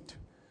meat,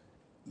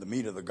 the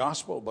meat of the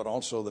gospel, but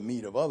also the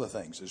meat of other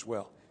things as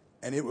well.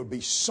 And it would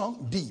be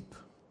sunk deep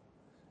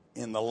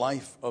in the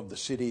life of the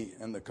city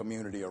and the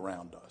community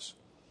around us.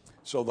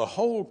 So the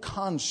whole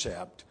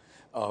concept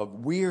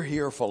of we're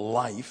here for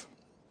life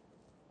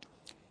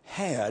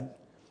had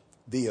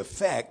the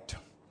effect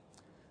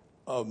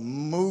of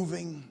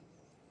moving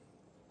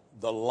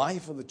the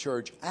life of the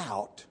church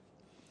out,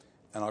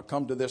 and I'll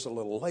come to this a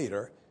little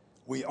later.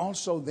 We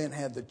also then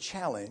had the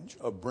challenge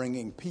of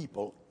bringing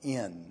people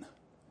in.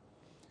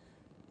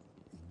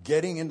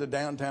 Getting into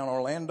downtown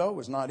Orlando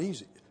was not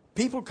easy.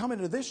 People coming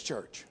to this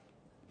church,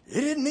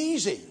 it isn't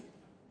easy.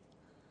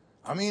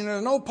 I mean,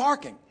 there's no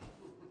parking.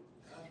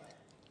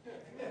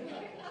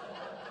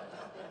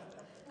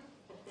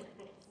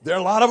 There are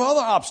a lot of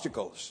other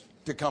obstacles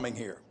to coming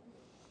here.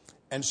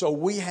 And so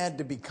we had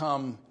to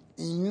become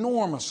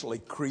enormously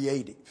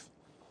creative.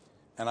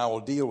 And I will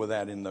deal with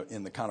that in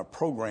the kind of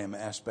program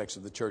aspects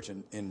of the church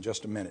in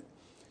just a minute.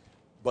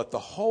 But the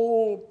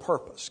whole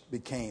purpose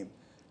became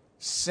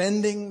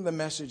sending the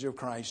message of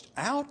Christ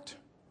out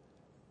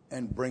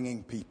and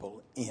bringing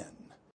people in.